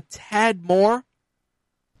tad more.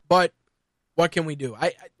 But what can we do?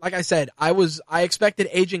 Like I said, I expected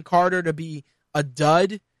Agent Carter to be a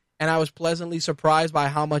dud, and I was pleasantly surprised by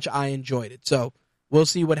how much I enjoyed it. So we'll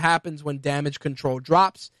see what happens when Damage Control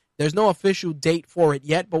drops. There's no official date for it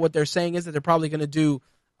yet, but what they're saying is that they're probably going to do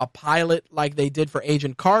a pilot like they did for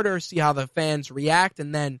Agent Carter, see how the fans react,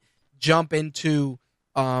 and then jump into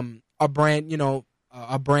a brand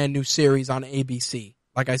new series on ABC.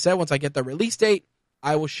 Like I said, once I get the release date,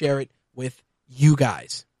 I will share it with you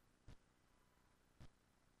guys.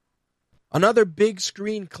 Another big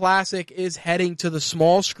screen classic is heading to the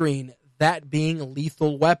small screen, that being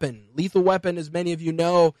Lethal Weapon. Lethal Weapon, as many of you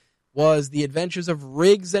know, was the adventures of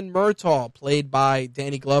Riggs and Murtaugh, played by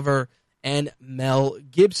Danny Glover and Mel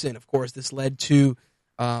Gibson. Of course, this led to,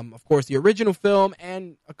 the original film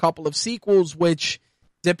and a couple of sequels, which,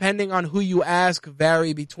 depending on who you ask,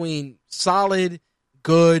 vary between solid,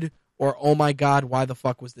 good, or oh my god, why the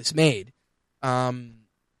fuck was this made?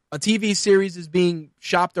 A TV series is being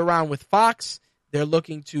shopped around with Fox. They're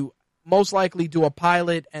looking to most likely do a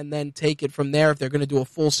pilot and then take it from there if they're going to do a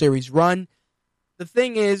full series run. The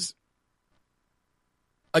thing is,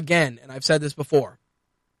 again, and I've said this before,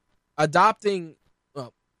 adapting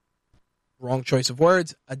a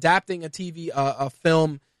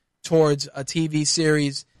film towards a TV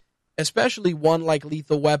series, especially one like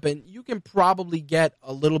Lethal Weapon, you can probably get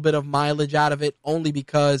a little bit of mileage out of it only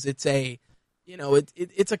because it's a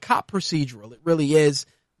cop procedural. It really is.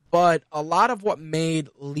 But a lot of what made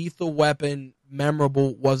Lethal Weapon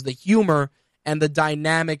memorable was the humor and the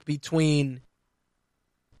dynamic between,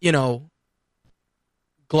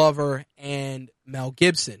 Glover and Mel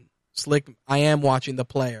Gibson. Slick, I am watching The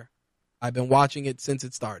Player. I've been watching it since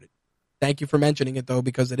it started. Thank you for mentioning it, though,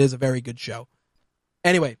 because it is a very good show.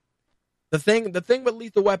 Anyway, the thing with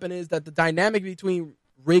Lethal Weapon is that the dynamic between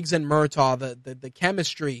Riggs and Murtaugh, the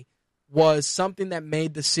chemistry, was something that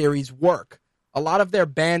made the series work. A lot of their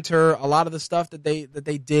banter, a lot of the stuff that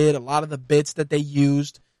they did, a lot of the bits that they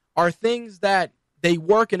used are things that they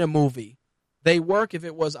work in a movie. They work if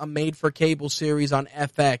it was a made-for-cable series on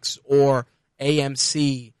FX or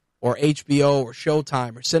AMC or HBO or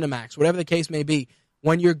Showtime or Cinemax, whatever the case may be.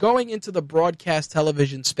 When you're going into the broadcast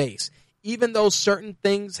television space, even though certain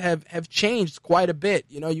things have changed quite a bit,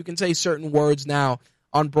 you can say certain words now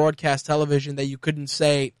on broadcast television that you couldn't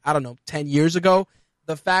say, 10 years ago.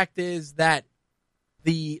 The fact is that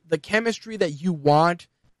the chemistry that you want,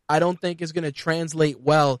 I don't think is going to translate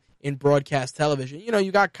well in broadcast television.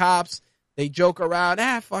 You got cops, They joke around,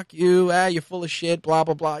 fuck you, you're full of shit, blah,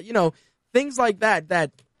 blah, blah. You know, things like that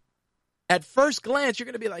at first glance, you're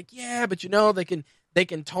going to be like, yeah, but you know, they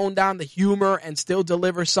can tone down the humor and still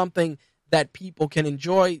deliver something that people can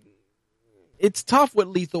enjoy. It's tough with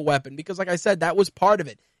Lethal Weapon because, like I said, that was part of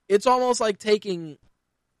it. It's almost like taking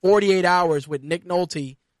 48 Hours with Nick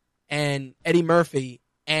Nolte and Eddie Murphy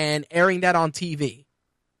and airing that on TV.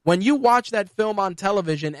 When you watch that film on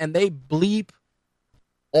television and they bleep,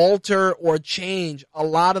 alter, or change a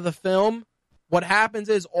lot of the film, what happens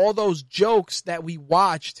is all those jokes that we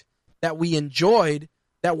watched, that we enjoyed,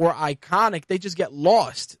 that were iconic, they just get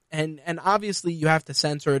lost. And obviously you have to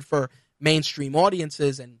censor it for mainstream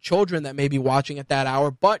audiences and children that may be watching at that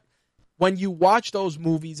hour. But when you watch those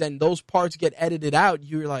movies and those parts get edited out,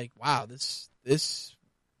 you're like, wow, this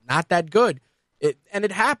not that good. And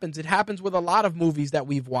it happens. It happens with a lot of movies that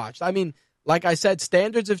we've watched. I mean, like I said,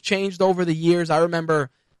 standards have changed over the years. I remember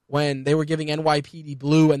when they were giving NYPD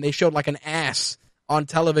Blue and they showed like an ass on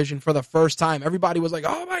television for the first time. Everybody was like,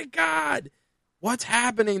 oh my God, what's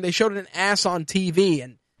happening? They showed an ass on TV.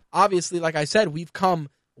 And obviously, like I said, we've come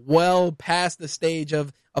well past the stage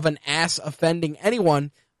of an ass offending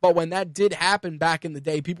anyone. But when that did happen back in the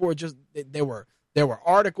day, people were just, there were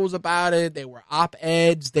articles about it. There were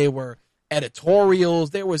op-eds. There were editorials.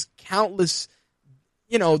 There was countless,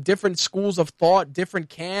 different schools of thought, different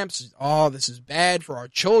camps. Oh, this is bad for our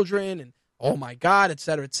children. And oh my God, et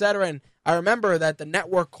cetera, et cetera. And I remember that the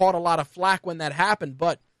network caught a lot of flack when that happened.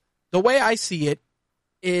 But the way I see it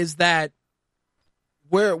is that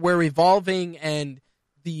we're evolving, and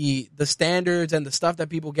the standards and the stuff that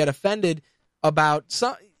people get offended about,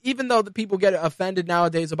 even though the people get offended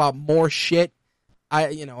nowadays about more shit,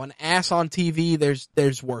 an ass on TV,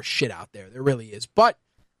 there's worse shit out there. There really is. But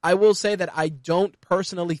I will say that I don't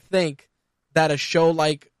personally think that a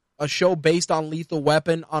show based on Lethal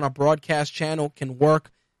Weapon on a broadcast channel can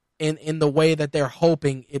work in the way that they're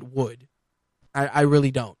hoping it would. I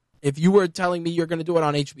really don't. If you were telling me you're going to do it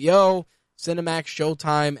on HBO, Cinemax,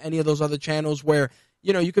 Showtime, any of those other channels where,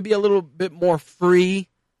 you could be a little bit more free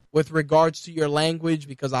with regards to your language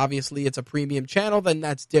because obviously it's a premium channel, then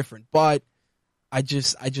that's different. But I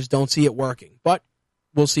just don't see it working. But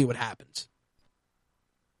we'll see what happens.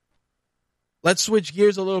 Let's switch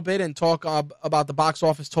gears a little bit and talk about the box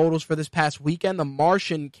office totals for this past weekend. The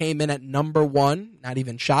Martian came in at number 1, not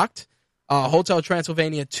even shocked. Hotel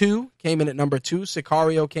Transylvania 2 came in at number 2.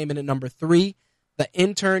 Sicario came in at number 3. The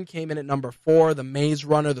Intern came in at number 4. The Maze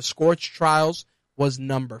Runner, The Scorched Trials was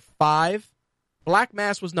number 5. Black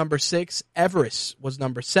Mass was number 6. Everest was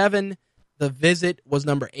number 7. The Visit was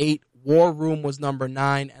number 8. War Room was number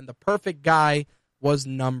 9. And The Perfect Guy was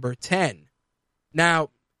number 10.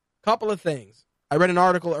 Now, couple of things. I read an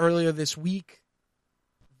article earlier this week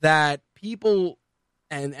that people,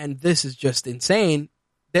 and this is just insane,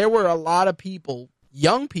 there were a lot of people,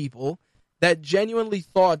 young people, that genuinely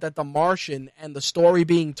thought that The Martian and the story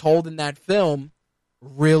being told in that film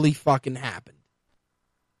really fucking happened.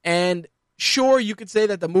 And sure, you could say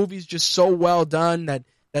that the movie's just so well done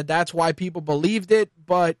that's why people believed it,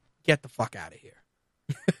 but get the fuck out of here.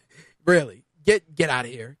 Really. Get out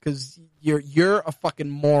of here, because you're a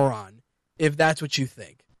fucking moron if that's what you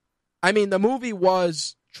think. I mean, the movie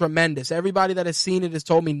was tremendous. Everybody that has seen it has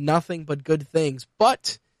told me nothing but good things.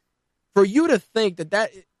 But for you to think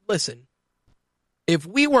listen, if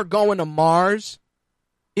we were going to Mars,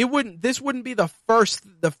 this wouldn't be the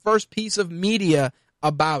first piece of media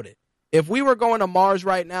about it. If we were going to Mars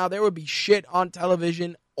right now, there would be shit on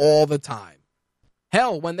television all the time.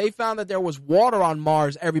 Hell, when they found that there was water on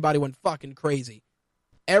Mars, everybody went fucking crazy.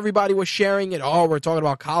 Everybody was sharing it. Oh, we're talking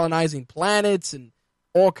about colonizing planets and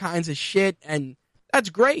all kinds of shit, and that's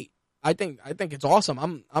great. I think it's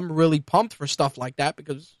awesome. I'm really pumped for stuff like that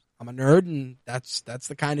because I'm a nerd, and that's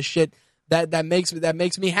the kind of shit that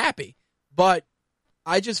makes me happy. But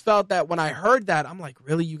I just felt that when I heard that, I'm like,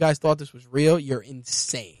 really, you guys thought this was real? You're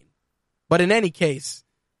insane. But in any case,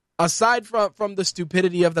 aside from the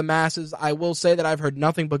stupidity of the masses, I will say that I've heard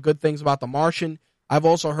nothing but good things about The Martian. I've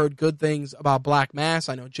also heard good things about Black Mass.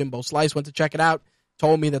 I know Jimbo Slice went to check it out,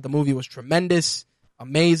 told me that the movie was tremendous,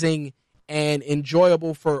 amazing, and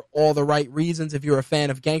enjoyable for all the right reasons. If you're a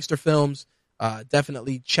fan of gangster films,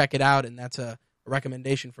 definitely check it out, and that's a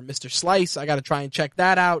recommendation from Mr. Slice. I got to try and check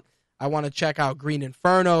that out. I want to check out Green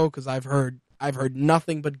Inferno because I've heard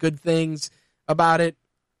nothing but good things about it.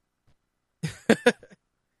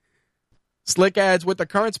 Slick adds, with the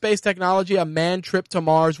current space technology, a manned trip to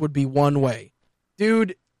Mars would be one way.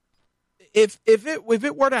 Dude, if it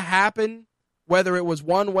were to happen, whether it was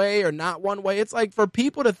one way or not one way, it's like for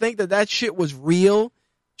people to think that shit was real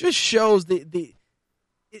just shows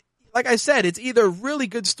like I said, it's either really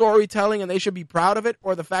good storytelling and they should be proud of it,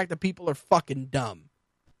 or the fact that people are fucking dumb.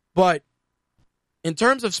 But in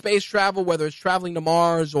terms of space travel, whether it's traveling to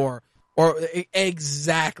Mars or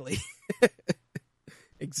exactly,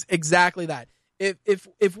 exactly that.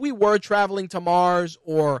 If we were traveling to Mars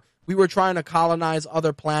or we were trying to colonize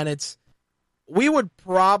other planets, we would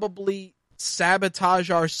probably sabotage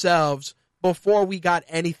ourselves before we got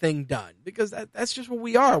anything done, because that's just what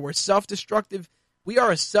we are. We're self-destructive. We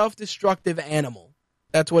are a self-destructive animal.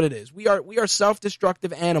 That's what it is. We are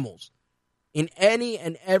self-destructive animals in any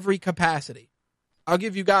and every capacity. I'll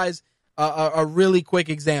give you guys a really quick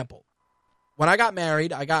example. When I got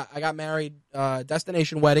married, I got married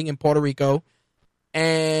destination wedding in Puerto Rico,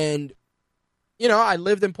 and you know, I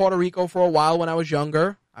lived in Puerto Rico for a while when I was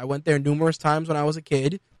younger. I went there numerous times when I was a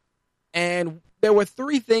kid, and there were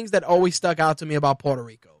three things that always stuck out to me about Puerto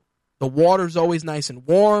Rico. The water's always nice and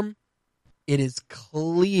warm. It is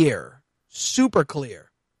clear, super clear,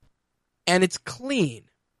 and it's clean,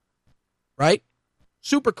 right?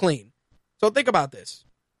 Super clean. So think about this.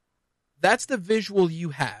 That's the visual you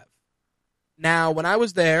have. Now, when I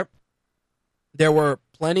was there, there were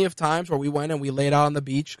plenty of times where we went and we laid out on the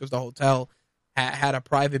beach because the hotel had a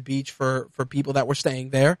private beach for people that were staying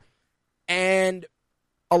there. And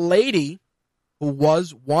a lady who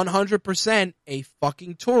was 100% a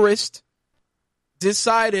fucking tourist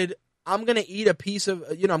decided, I'm going to eat a piece of,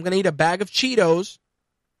 I'm going to eat a bag of Cheetos.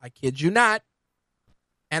 I kid you not.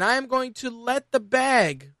 And I am going to let the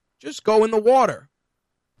bag just go in the water.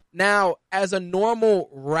 Now, as a normal,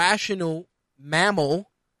 rational mammal,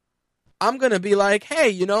 I'm going to be like,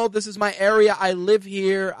 hey, this is my area. I live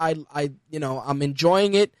here. I'm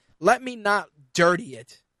enjoying it. Let me not dirty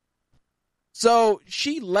it. So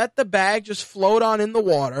she let the bag just float on in the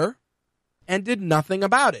water and did nothing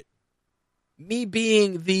about it. Me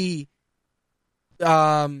being the,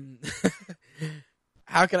 how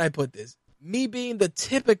can I put this? Me being the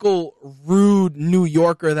typical rude New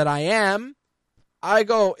Yorker that I am, I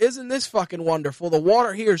go, isn't this fucking wonderful? The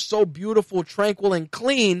water here is so beautiful, tranquil, and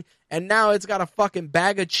clean, and now it's got a fucking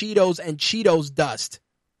bag of Cheetos and Cheetos dust.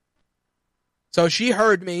 So she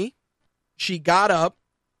heard me, she got up,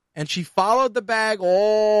 and she followed the bag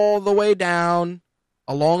all the way down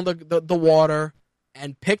along the water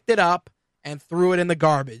and picked it up and threw it in the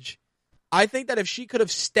garbage. I think that if she could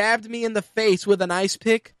have stabbed me in the face with an ice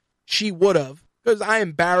pick, she would have, because I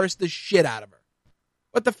embarrassed the shit out of her.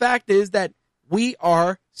 But the fact is that we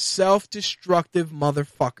are self-destructive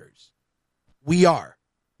motherfuckers. We are.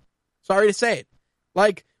 Sorry to say it.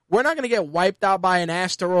 Like, we're not going to get wiped out by an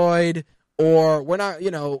asteroid, or we're not,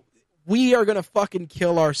 we are going to fucking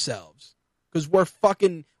kill ourselves. Because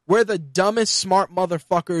we're the dumbest smart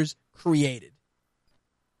motherfuckers created.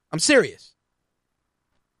 I'm serious.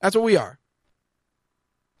 That's what we are.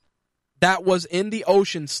 That was in the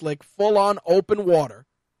ocean, Slick, full-on open water.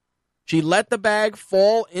 She let the bag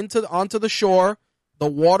fall onto the shore. The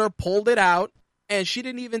water pulled it out, and she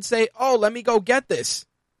didn't even say, "Oh, let me go get this."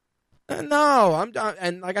 No, I'm done.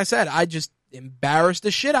 And like I said, I just embarrassed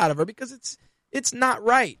the shit out of her because it's not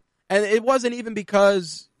right. And it wasn't even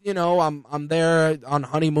because I'm there on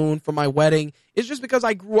honeymoon for my wedding. It's just because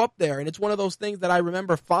I grew up there, and it's one of those things that I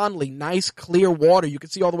remember fondly. Nice, clear water. You can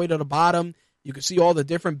see all the way to the bottom. You can see all the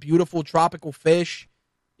different beautiful tropical fish.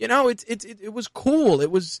 It was cool. It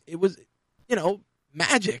was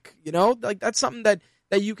magic. Like that's something that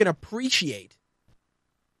you can appreciate.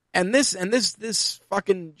 And this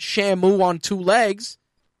fucking Shamu on two legs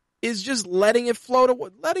is just letting it float away,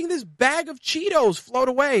 letting this bag of Cheetos float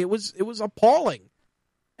away. It was appalling.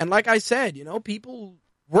 And like I said, people,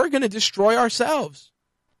 we're going to destroy ourselves.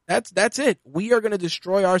 That's it. We are going to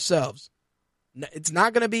destroy ourselves. It's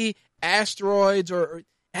not going to be asteroids or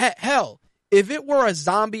hell. If it were a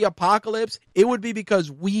zombie apocalypse, it would be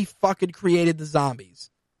because we fucking created the zombies.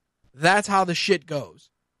 That's how the shit goes.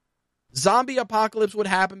 Zombie apocalypse would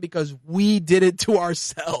happen because we did it to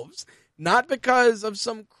ourselves. Not because of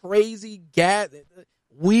some crazy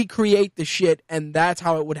We create the shit, and that's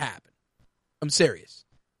how it would happen. I'm serious.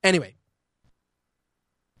 Anyway.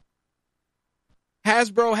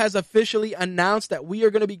 Hasbro has officially announced that we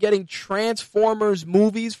are going to be getting Transformers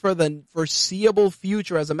movies for the foreseeable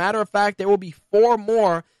future. As a matter of fact, there will be 4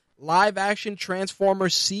 more live-action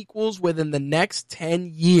Transformers sequels within the next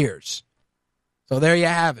 10 years. So there you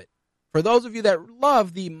have it. For those of you that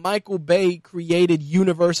love the Michael Bay created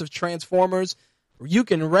universe of Transformers, you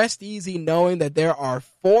can rest easy knowing that there are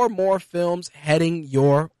 4 more films heading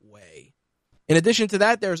your way. In addition to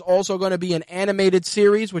that, there's also going to be an animated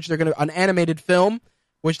series, an animated film,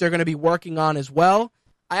 which they're going to be working on as well.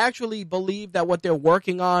 I actually believe that what they're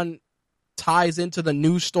working on ties into the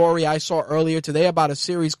news story I saw earlier today about a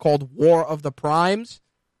series called War of the Primes,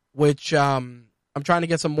 which I'm trying to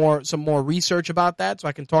get some more research about that so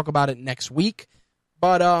I can talk about it next week.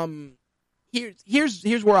 But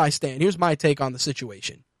here's where I stand. Here's my take on the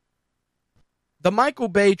situation. The Michael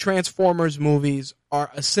Bay Transformers movies are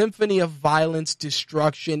a symphony of violence,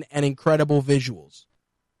 destruction, and incredible visuals.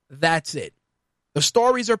 That's it. The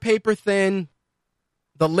stories are paper thin.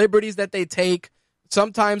 The liberties that they take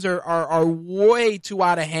sometimes are way too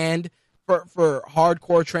out of hand for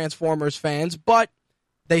hardcore Transformers fans, but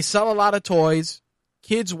they sell a lot of toys.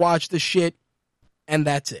 Kids watch the shit, and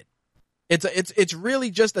that's it. It's really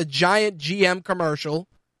just a giant GM commercial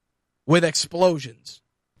with explosions.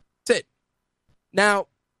 That's it. Now,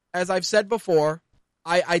 as I've said before,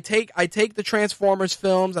 I take the Transformers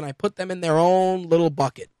films and I put them in their own little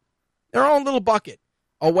bucket. Their own little bucket.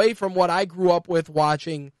 Away from what I grew up with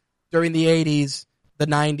watching during the 80s, the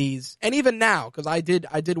 90s, and even now, because I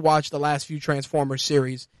did watch the last few Transformers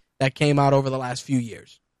series that came out over the last few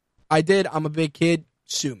years. I did. I'm a big kid.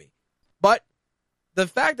 Sue me. But the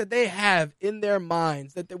fact that they have in their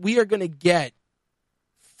minds that we are going to get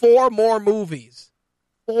 4 more movies,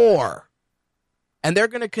 4, and they're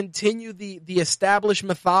going to continue the established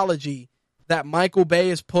mythology that Michael Bay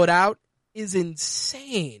has put out is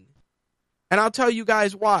insane. And I'll tell you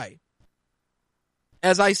guys why.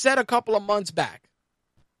 As I said a couple of months back,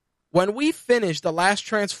 when we finished the last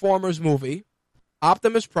Transformers movie,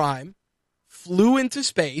 Optimus Prime flew into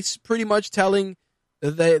space, pretty much telling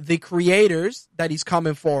the creators that he's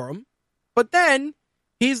coming for them. But then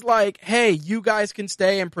he's like, hey, you guys can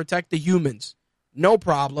stay and protect the humans. No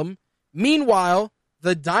problem. Meanwhile,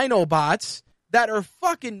 the Dinobots that are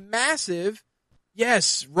fucking massive,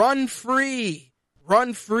 yes, run free.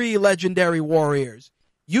 Run free, legendary warriors.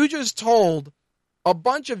 You just told a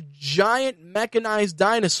bunch of giant mechanized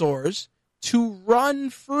dinosaurs to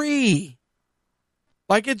run free.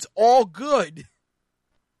 Like it's all good.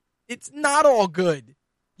 It's not all good.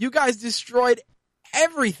 You guys destroyed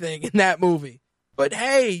everything in that movie. But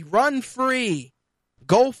hey, run free.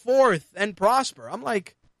 Go forth and prosper. I'm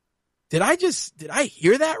like, did I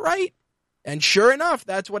hear that right? And sure enough,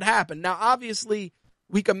 that's what happened. Now, obviously,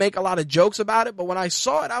 we could make a lot of jokes about it, but when I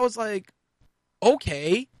saw it, I was like,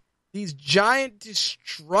 okay, these giant,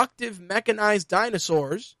 destructive, mechanized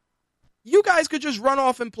dinosaurs, you guys could just run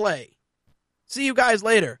off and play. See you guys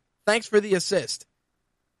later. Thanks for the assist.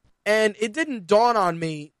 And it didn't dawn on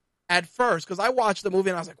me at first, because I watched the movie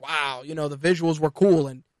and I was like, wow, the visuals were cool,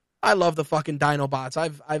 and I love the fucking Dinobots.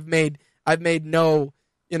 I've made no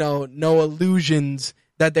illusions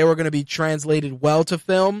that they were going to be translated well to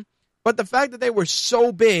film. But the fact that they were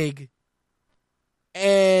so big,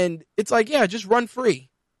 and it's like, yeah, just run free.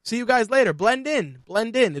 See you guys later. Blend in.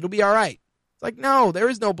 It'll be all right. It's like, no, there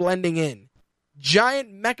is no blending in.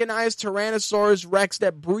 Giant mechanized Tyrannosaurus Rex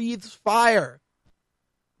that breathes fire.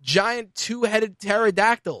 Giant 2-headed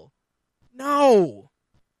pterodactyl. No.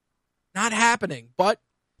 Not happening. But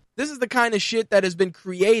this is the kind of shit that has been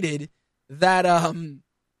created that,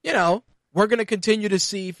 we're going to continue to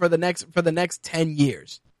see for the next 10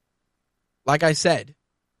 years. Like I said,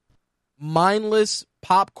 mindless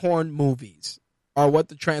popcorn movies are what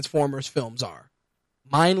the Transformers films are.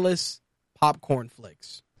 Mindless popcorn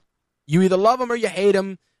flicks. You either love them or you hate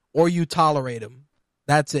them, or you tolerate them.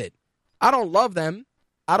 That's it. I don't love them.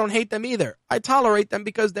 I don't hate them either. I tolerate them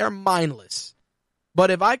because they're mindless. But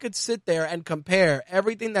if I could sit there and compare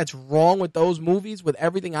everything that's wrong with those movies with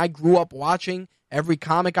everything I grew up watching, every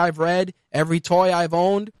comic I've read, every toy I've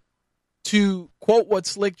owned, to quote what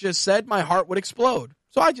Slick just said, my heart would explode.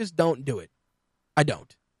 So I just don't do it. I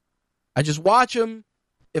don't. I just watch them.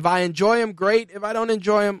 If I enjoy them, great. If I don't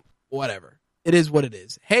enjoy them, whatever. It is what it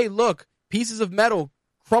is. Hey, look, pieces of metal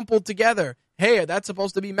crumpled together. Hey, that's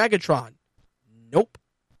supposed to be Megatron. Nope.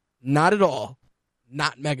 Not at all.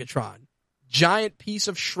 Not Megatron. Giant piece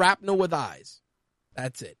of shrapnel with eyes.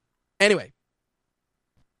 That's it. Anyway.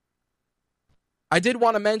 I did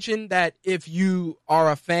want to mention that if you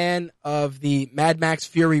are a fan of the Mad Max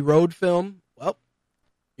Fury Road film, well,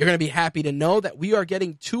 you're going to be happy to know that we are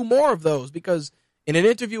getting 2 more of those, because in an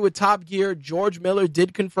interview with Top Gear, George Miller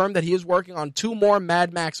did confirm that he is working on 2 more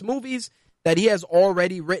Mad Max movies that he has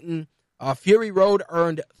already written. Fury Road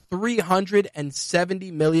earned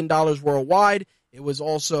 $370 million worldwide. It was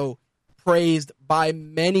also praised by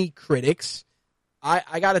many critics.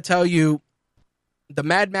 I got to tell you, the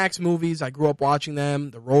Mad Max movies, I grew up watching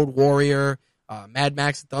them. The Road Warrior, Mad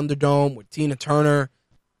Max Thunderdome with Tina Turner.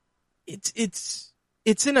 It's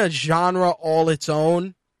in a genre all its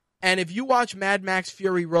own. And if you watch Mad Max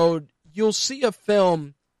Fury Road, you'll see a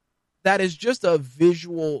film that is just a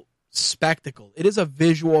visual spectacle. It is a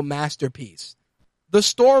visual masterpiece. The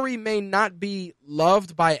story may not be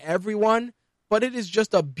loved by everyone, but it is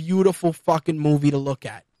just a beautiful fucking movie to look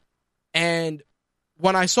at. And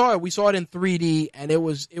when I saw it, we saw it in 3D, and it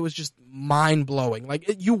was just mind-blowing. Like,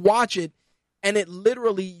 you watch it, and it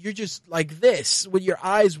literally, you're just like this, with your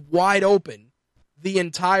eyes wide open, the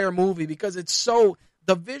entire movie, because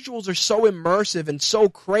the visuals are so immersive and so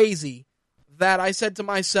crazy that I said to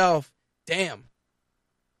myself, damn,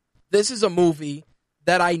 this is a movie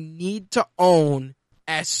that I need to own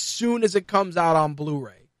as soon as it comes out on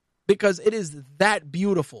Blu-ray, because it is that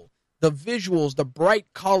beautiful. The visuals, the bright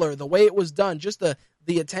color, the way it was done, just the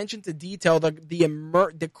attention to detail,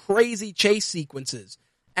 the crazy chase sequences,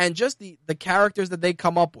 and just the characters that they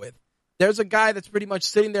come up with. There's a guy that's pretty much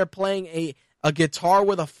sitting there playing a guitar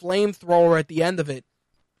with a flamethrower at the end of it,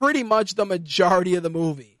 pretty much the majority of the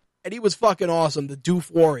movie. And he was fucking awesome, the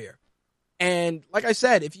Doof Warrior. And like I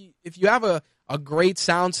said, if you have a great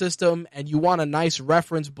sound system and you want a nice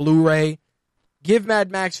reference Blu-ray, give Mad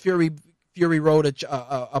Max Fury Road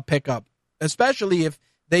a pickup, especially if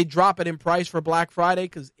they drop it in price for Black Friday,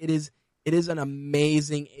 because it is an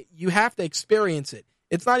amazing. You have to experience it.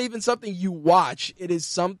 It's not even something you watch; it is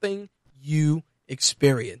something you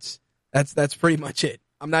experience. That's pretty much it.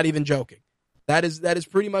 I'm not even joking. That is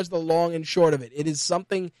pretty much the long and short of it. It is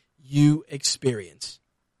something you experience.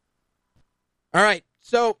 All right,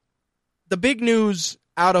 so the big news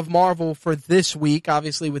out of Marvel for this week,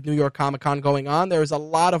 obviously with New York Comic Con going on, there is a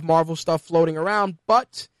lot of Marvel stuff floating around,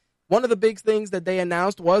 but one of the big things that they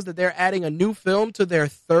announced was that they're adding a new film to their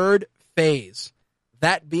third phase,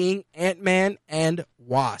 that being Ant-Man and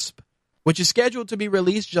Wasp, which is scheduled to be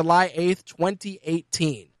released July 8th,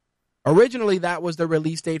 2018. Originally, that was the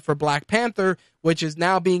release date for Black Panther, which is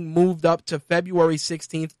now being moved up to February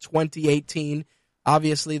 16th, 2018.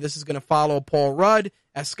 Obviously, this is going to follow Paul Rudd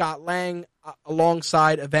as Scott Lang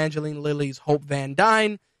alongside Evangeline Lilly's Hope Van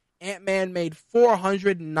Dyne. Ant-Man made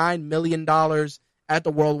 $409 million at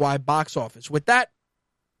the worldwide box office. With that,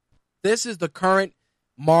 this is the current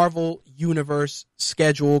Marvel Universe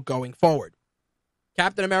schedule going forward.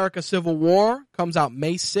 Captain America Civil War comes out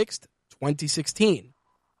May 6th, 2016.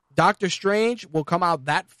 Doctor Strange will come out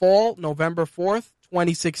that fall, November 4th,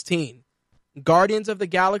 2016. Guardians of the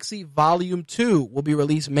Galaxy Volume 2 will be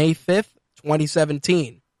released May 5th,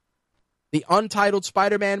 2017. The untitled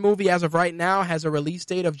Spider-Man movie, as of right now, has a release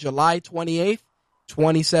date of July 28th,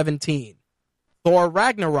 2017. Thor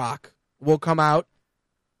Ragnarok will come out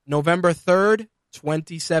November 3rd,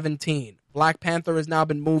 2017. Black Panther has now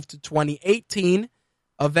been moved to 2018.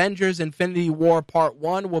 Avengers Infinity War Part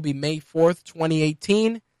 1 will be May 4th,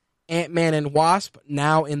 2018. Ant-Man and Wasp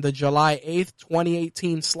now in the July 8th,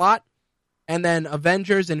 2018 slot. And then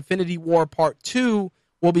Avengers Infinity War Part 2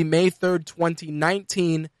 will be May 3rd,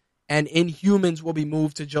 2019. And Inhumans will be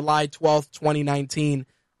moved to July 12th, 2019,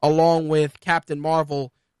 along with Captain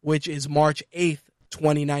Marvel, which is March 8th,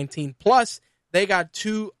 2019. Plus, they got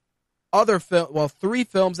three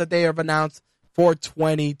films that they have announced for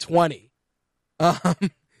 2020.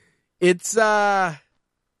 It's a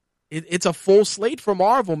full slate for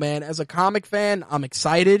Marvel, man. As a comic fan, I'm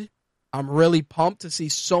excited. I'm really pumped to see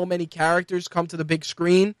so many characters come to the big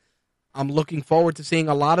screen. I'm looking forward to seeing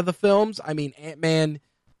a lot of the films. I mean, Ant-Man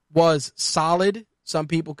was solid. Some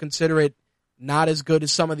people consider it not as good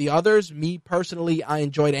as some of the others. Me, personally, I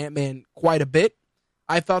enjoyed Ant-Man quite a bit.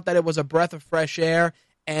 I felt that it was a breath of fresh air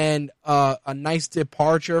and a nice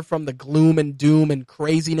departure from the gloom and doom and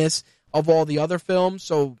craziness of all the other films.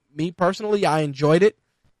 So, me, personally, I enjoyed it.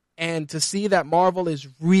 And to see that Marvel is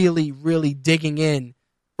really, really digging in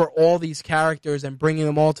for all these characters and bringing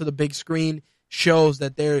them all to the big screen shows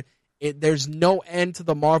that there's no end to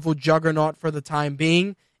the Marvel juggernaut for the time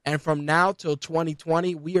being. And from now till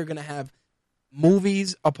 2020, we are going to have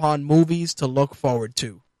movies upon movies to look forward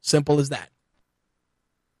to. Simple as that.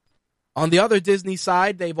 On the other Disney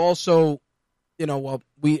side, they've also,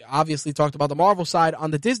 we obviously talked about the Marvel side.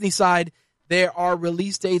 On the Disney side, there are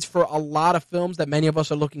release dates for a lot of films that many of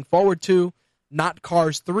us are looking forward to. Not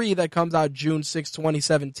Cars 3 that comes out June 6,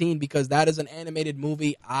 2017, because that is an animated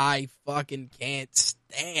movie I fucking can't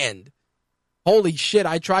stand. Holy shit,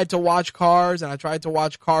 I tried to watch Cars, and I tried to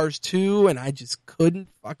watch Cars 2, and I just couldn't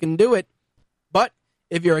fucking do it. But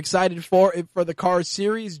if you're excited for the Cars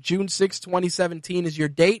series, June 6, 2017 is your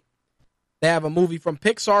date. They have a movie from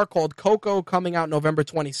Pixar called Coco coming out November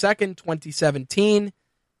 22nd, 2017.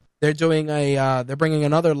 They're bringing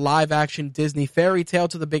another live-action Disney fairy tale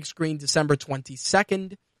to the big screen December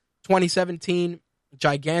 22nd, 2017.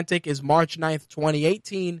 Gigantic is March 9th,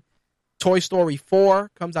 2018. Toy Story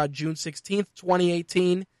 4 comes out June 16th,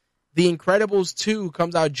 2018. The Incredibles 2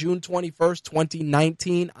 comes out June 21st,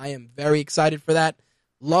 2019. I am very excited for that.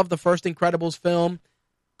 Love the first Incredibles film.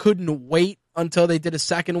 Couldn't wait until they did a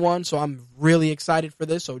second one, so I'm really excited for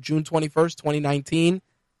this. So June 21st, 2019.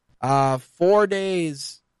 4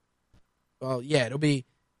 days. Well, yeah, it'll be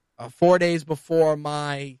 4 days before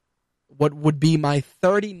what would be my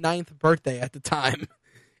 39th birthday at the time.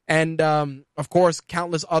 And, of course,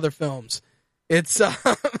 countless other films. It's,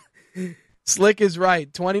 Slick is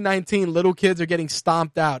right. 2019, little kids are getting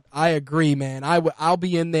stomped out. I agree, man. I'll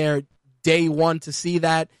be in there day one to see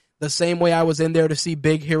that. The same way I was in there to see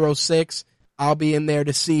Big Hero 6, I'll be in there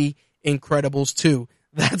to see Incredibles 2.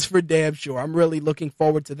 That's for damn sure. I'm really looking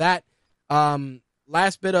forward to that.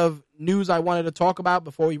 Last bit of news I wanted to talk about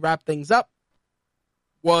before we wrap things up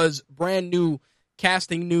was brand new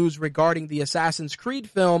casting news regarding the Assassin's Creed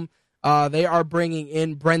film. They are bringing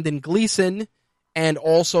in Brendan Gleeson and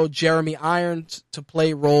also Jeremy Irons to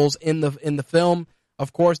play roles in the film.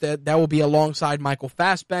 Of course, that will be alongside Michael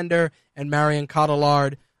Fassbender and Marion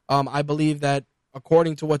Cotillard. I believe that,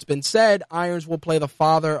 according to what's been said, Irons will play the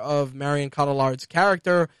father of Marion Cotillard's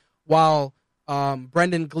character, while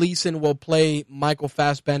Brendan Gleeson will play Michael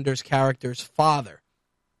Fassbender's character's father.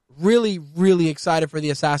 Really, really excited for the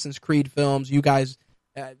Assassin's Creed films. You guys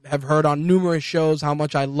have heard on numerous shows how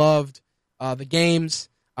much I loved the games.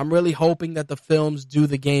 I'm really hoping that the films do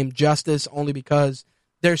the game justice, only because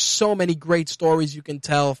there's so many great stories you can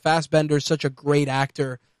tell. Fassbender is such a great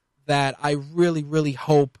actor that I really, really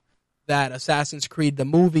hope that Assassin's Creed, the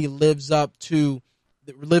movie, lives up to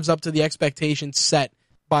the expectations set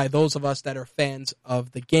by those of us that are fans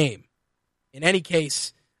of the game. In any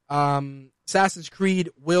case, Assassin's Creed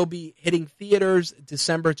will be hitting theaters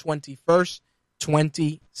December 21st,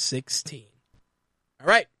 2016. All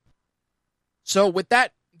right. So with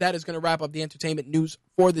that is going to wrap up the entertainment news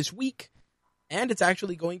for this week, and it's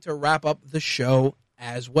actually going to wrap up the show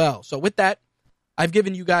as well. So with that, I've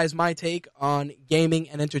given you guys my take on gaming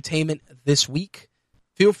and entertainment this week.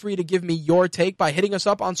 Feel free to give me your take by hitting us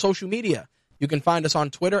up on social media. You can find us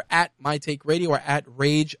on Twitter at MyTakeRadio or at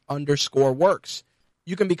Rage_Works.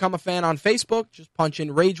 You can become a fan on Facebook. Just punch in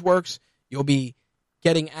RageWorks. You'll be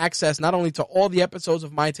getting access not only to all the episodes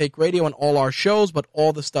of My Take Radio and all our shows, but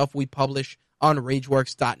all the stuff we publish on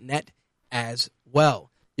RageWorks.net as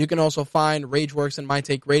well. You can also find RageWorks and My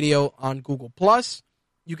Take Radio on Google+.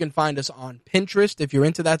 You can find us on Pinterest if you're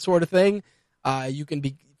into that sort of thing. You can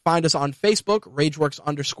find us on Facebook,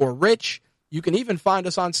 RageWorks_Rich. You can even find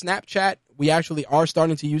us on Snapchat. We actually are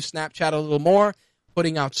starting to use Snapchat a little more,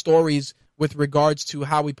 putting out stories with regards to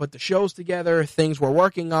how we put the shows together, things we're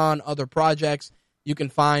working on, other projects. You can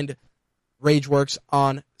find RageWorks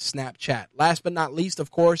on Snapchat. Last but not least,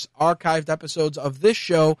 of course, archived episodes of this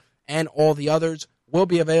show and all the others will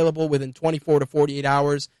be available within 24 to 48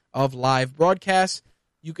 hours of live broadcasts.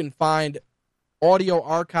 You can find audio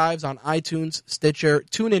archives on iTunes, Stitcher,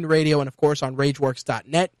 TuneIn Radio, and, of course, on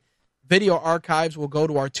RageWorks.net. Video archives will go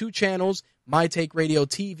to our two channels, My Take Radio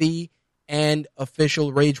TV and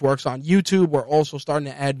Official RageWorks on YouTube. We're also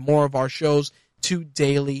starting to add more of our shows to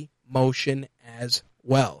Daily Motion as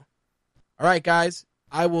well. All right, guys,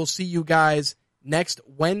 I will see you guys next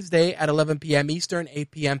Wednesday at 11 p.m. Eastern,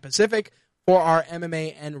 8 p.m. Pacific for our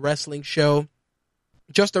MMA and wrestling show.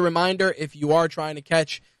 Just a reminder, if you are trying to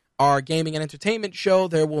catch our gaming and entertainment show,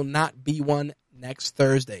 there will not be one next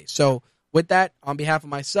Thursday. So with that, on behalf of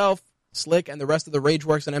myself, Slick, and the rest of the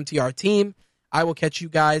RageWorks and MTR team, I will catch you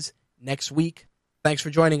guys next week. Thanks for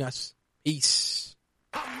joining us. Peace.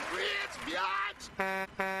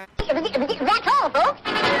 That's all, folks.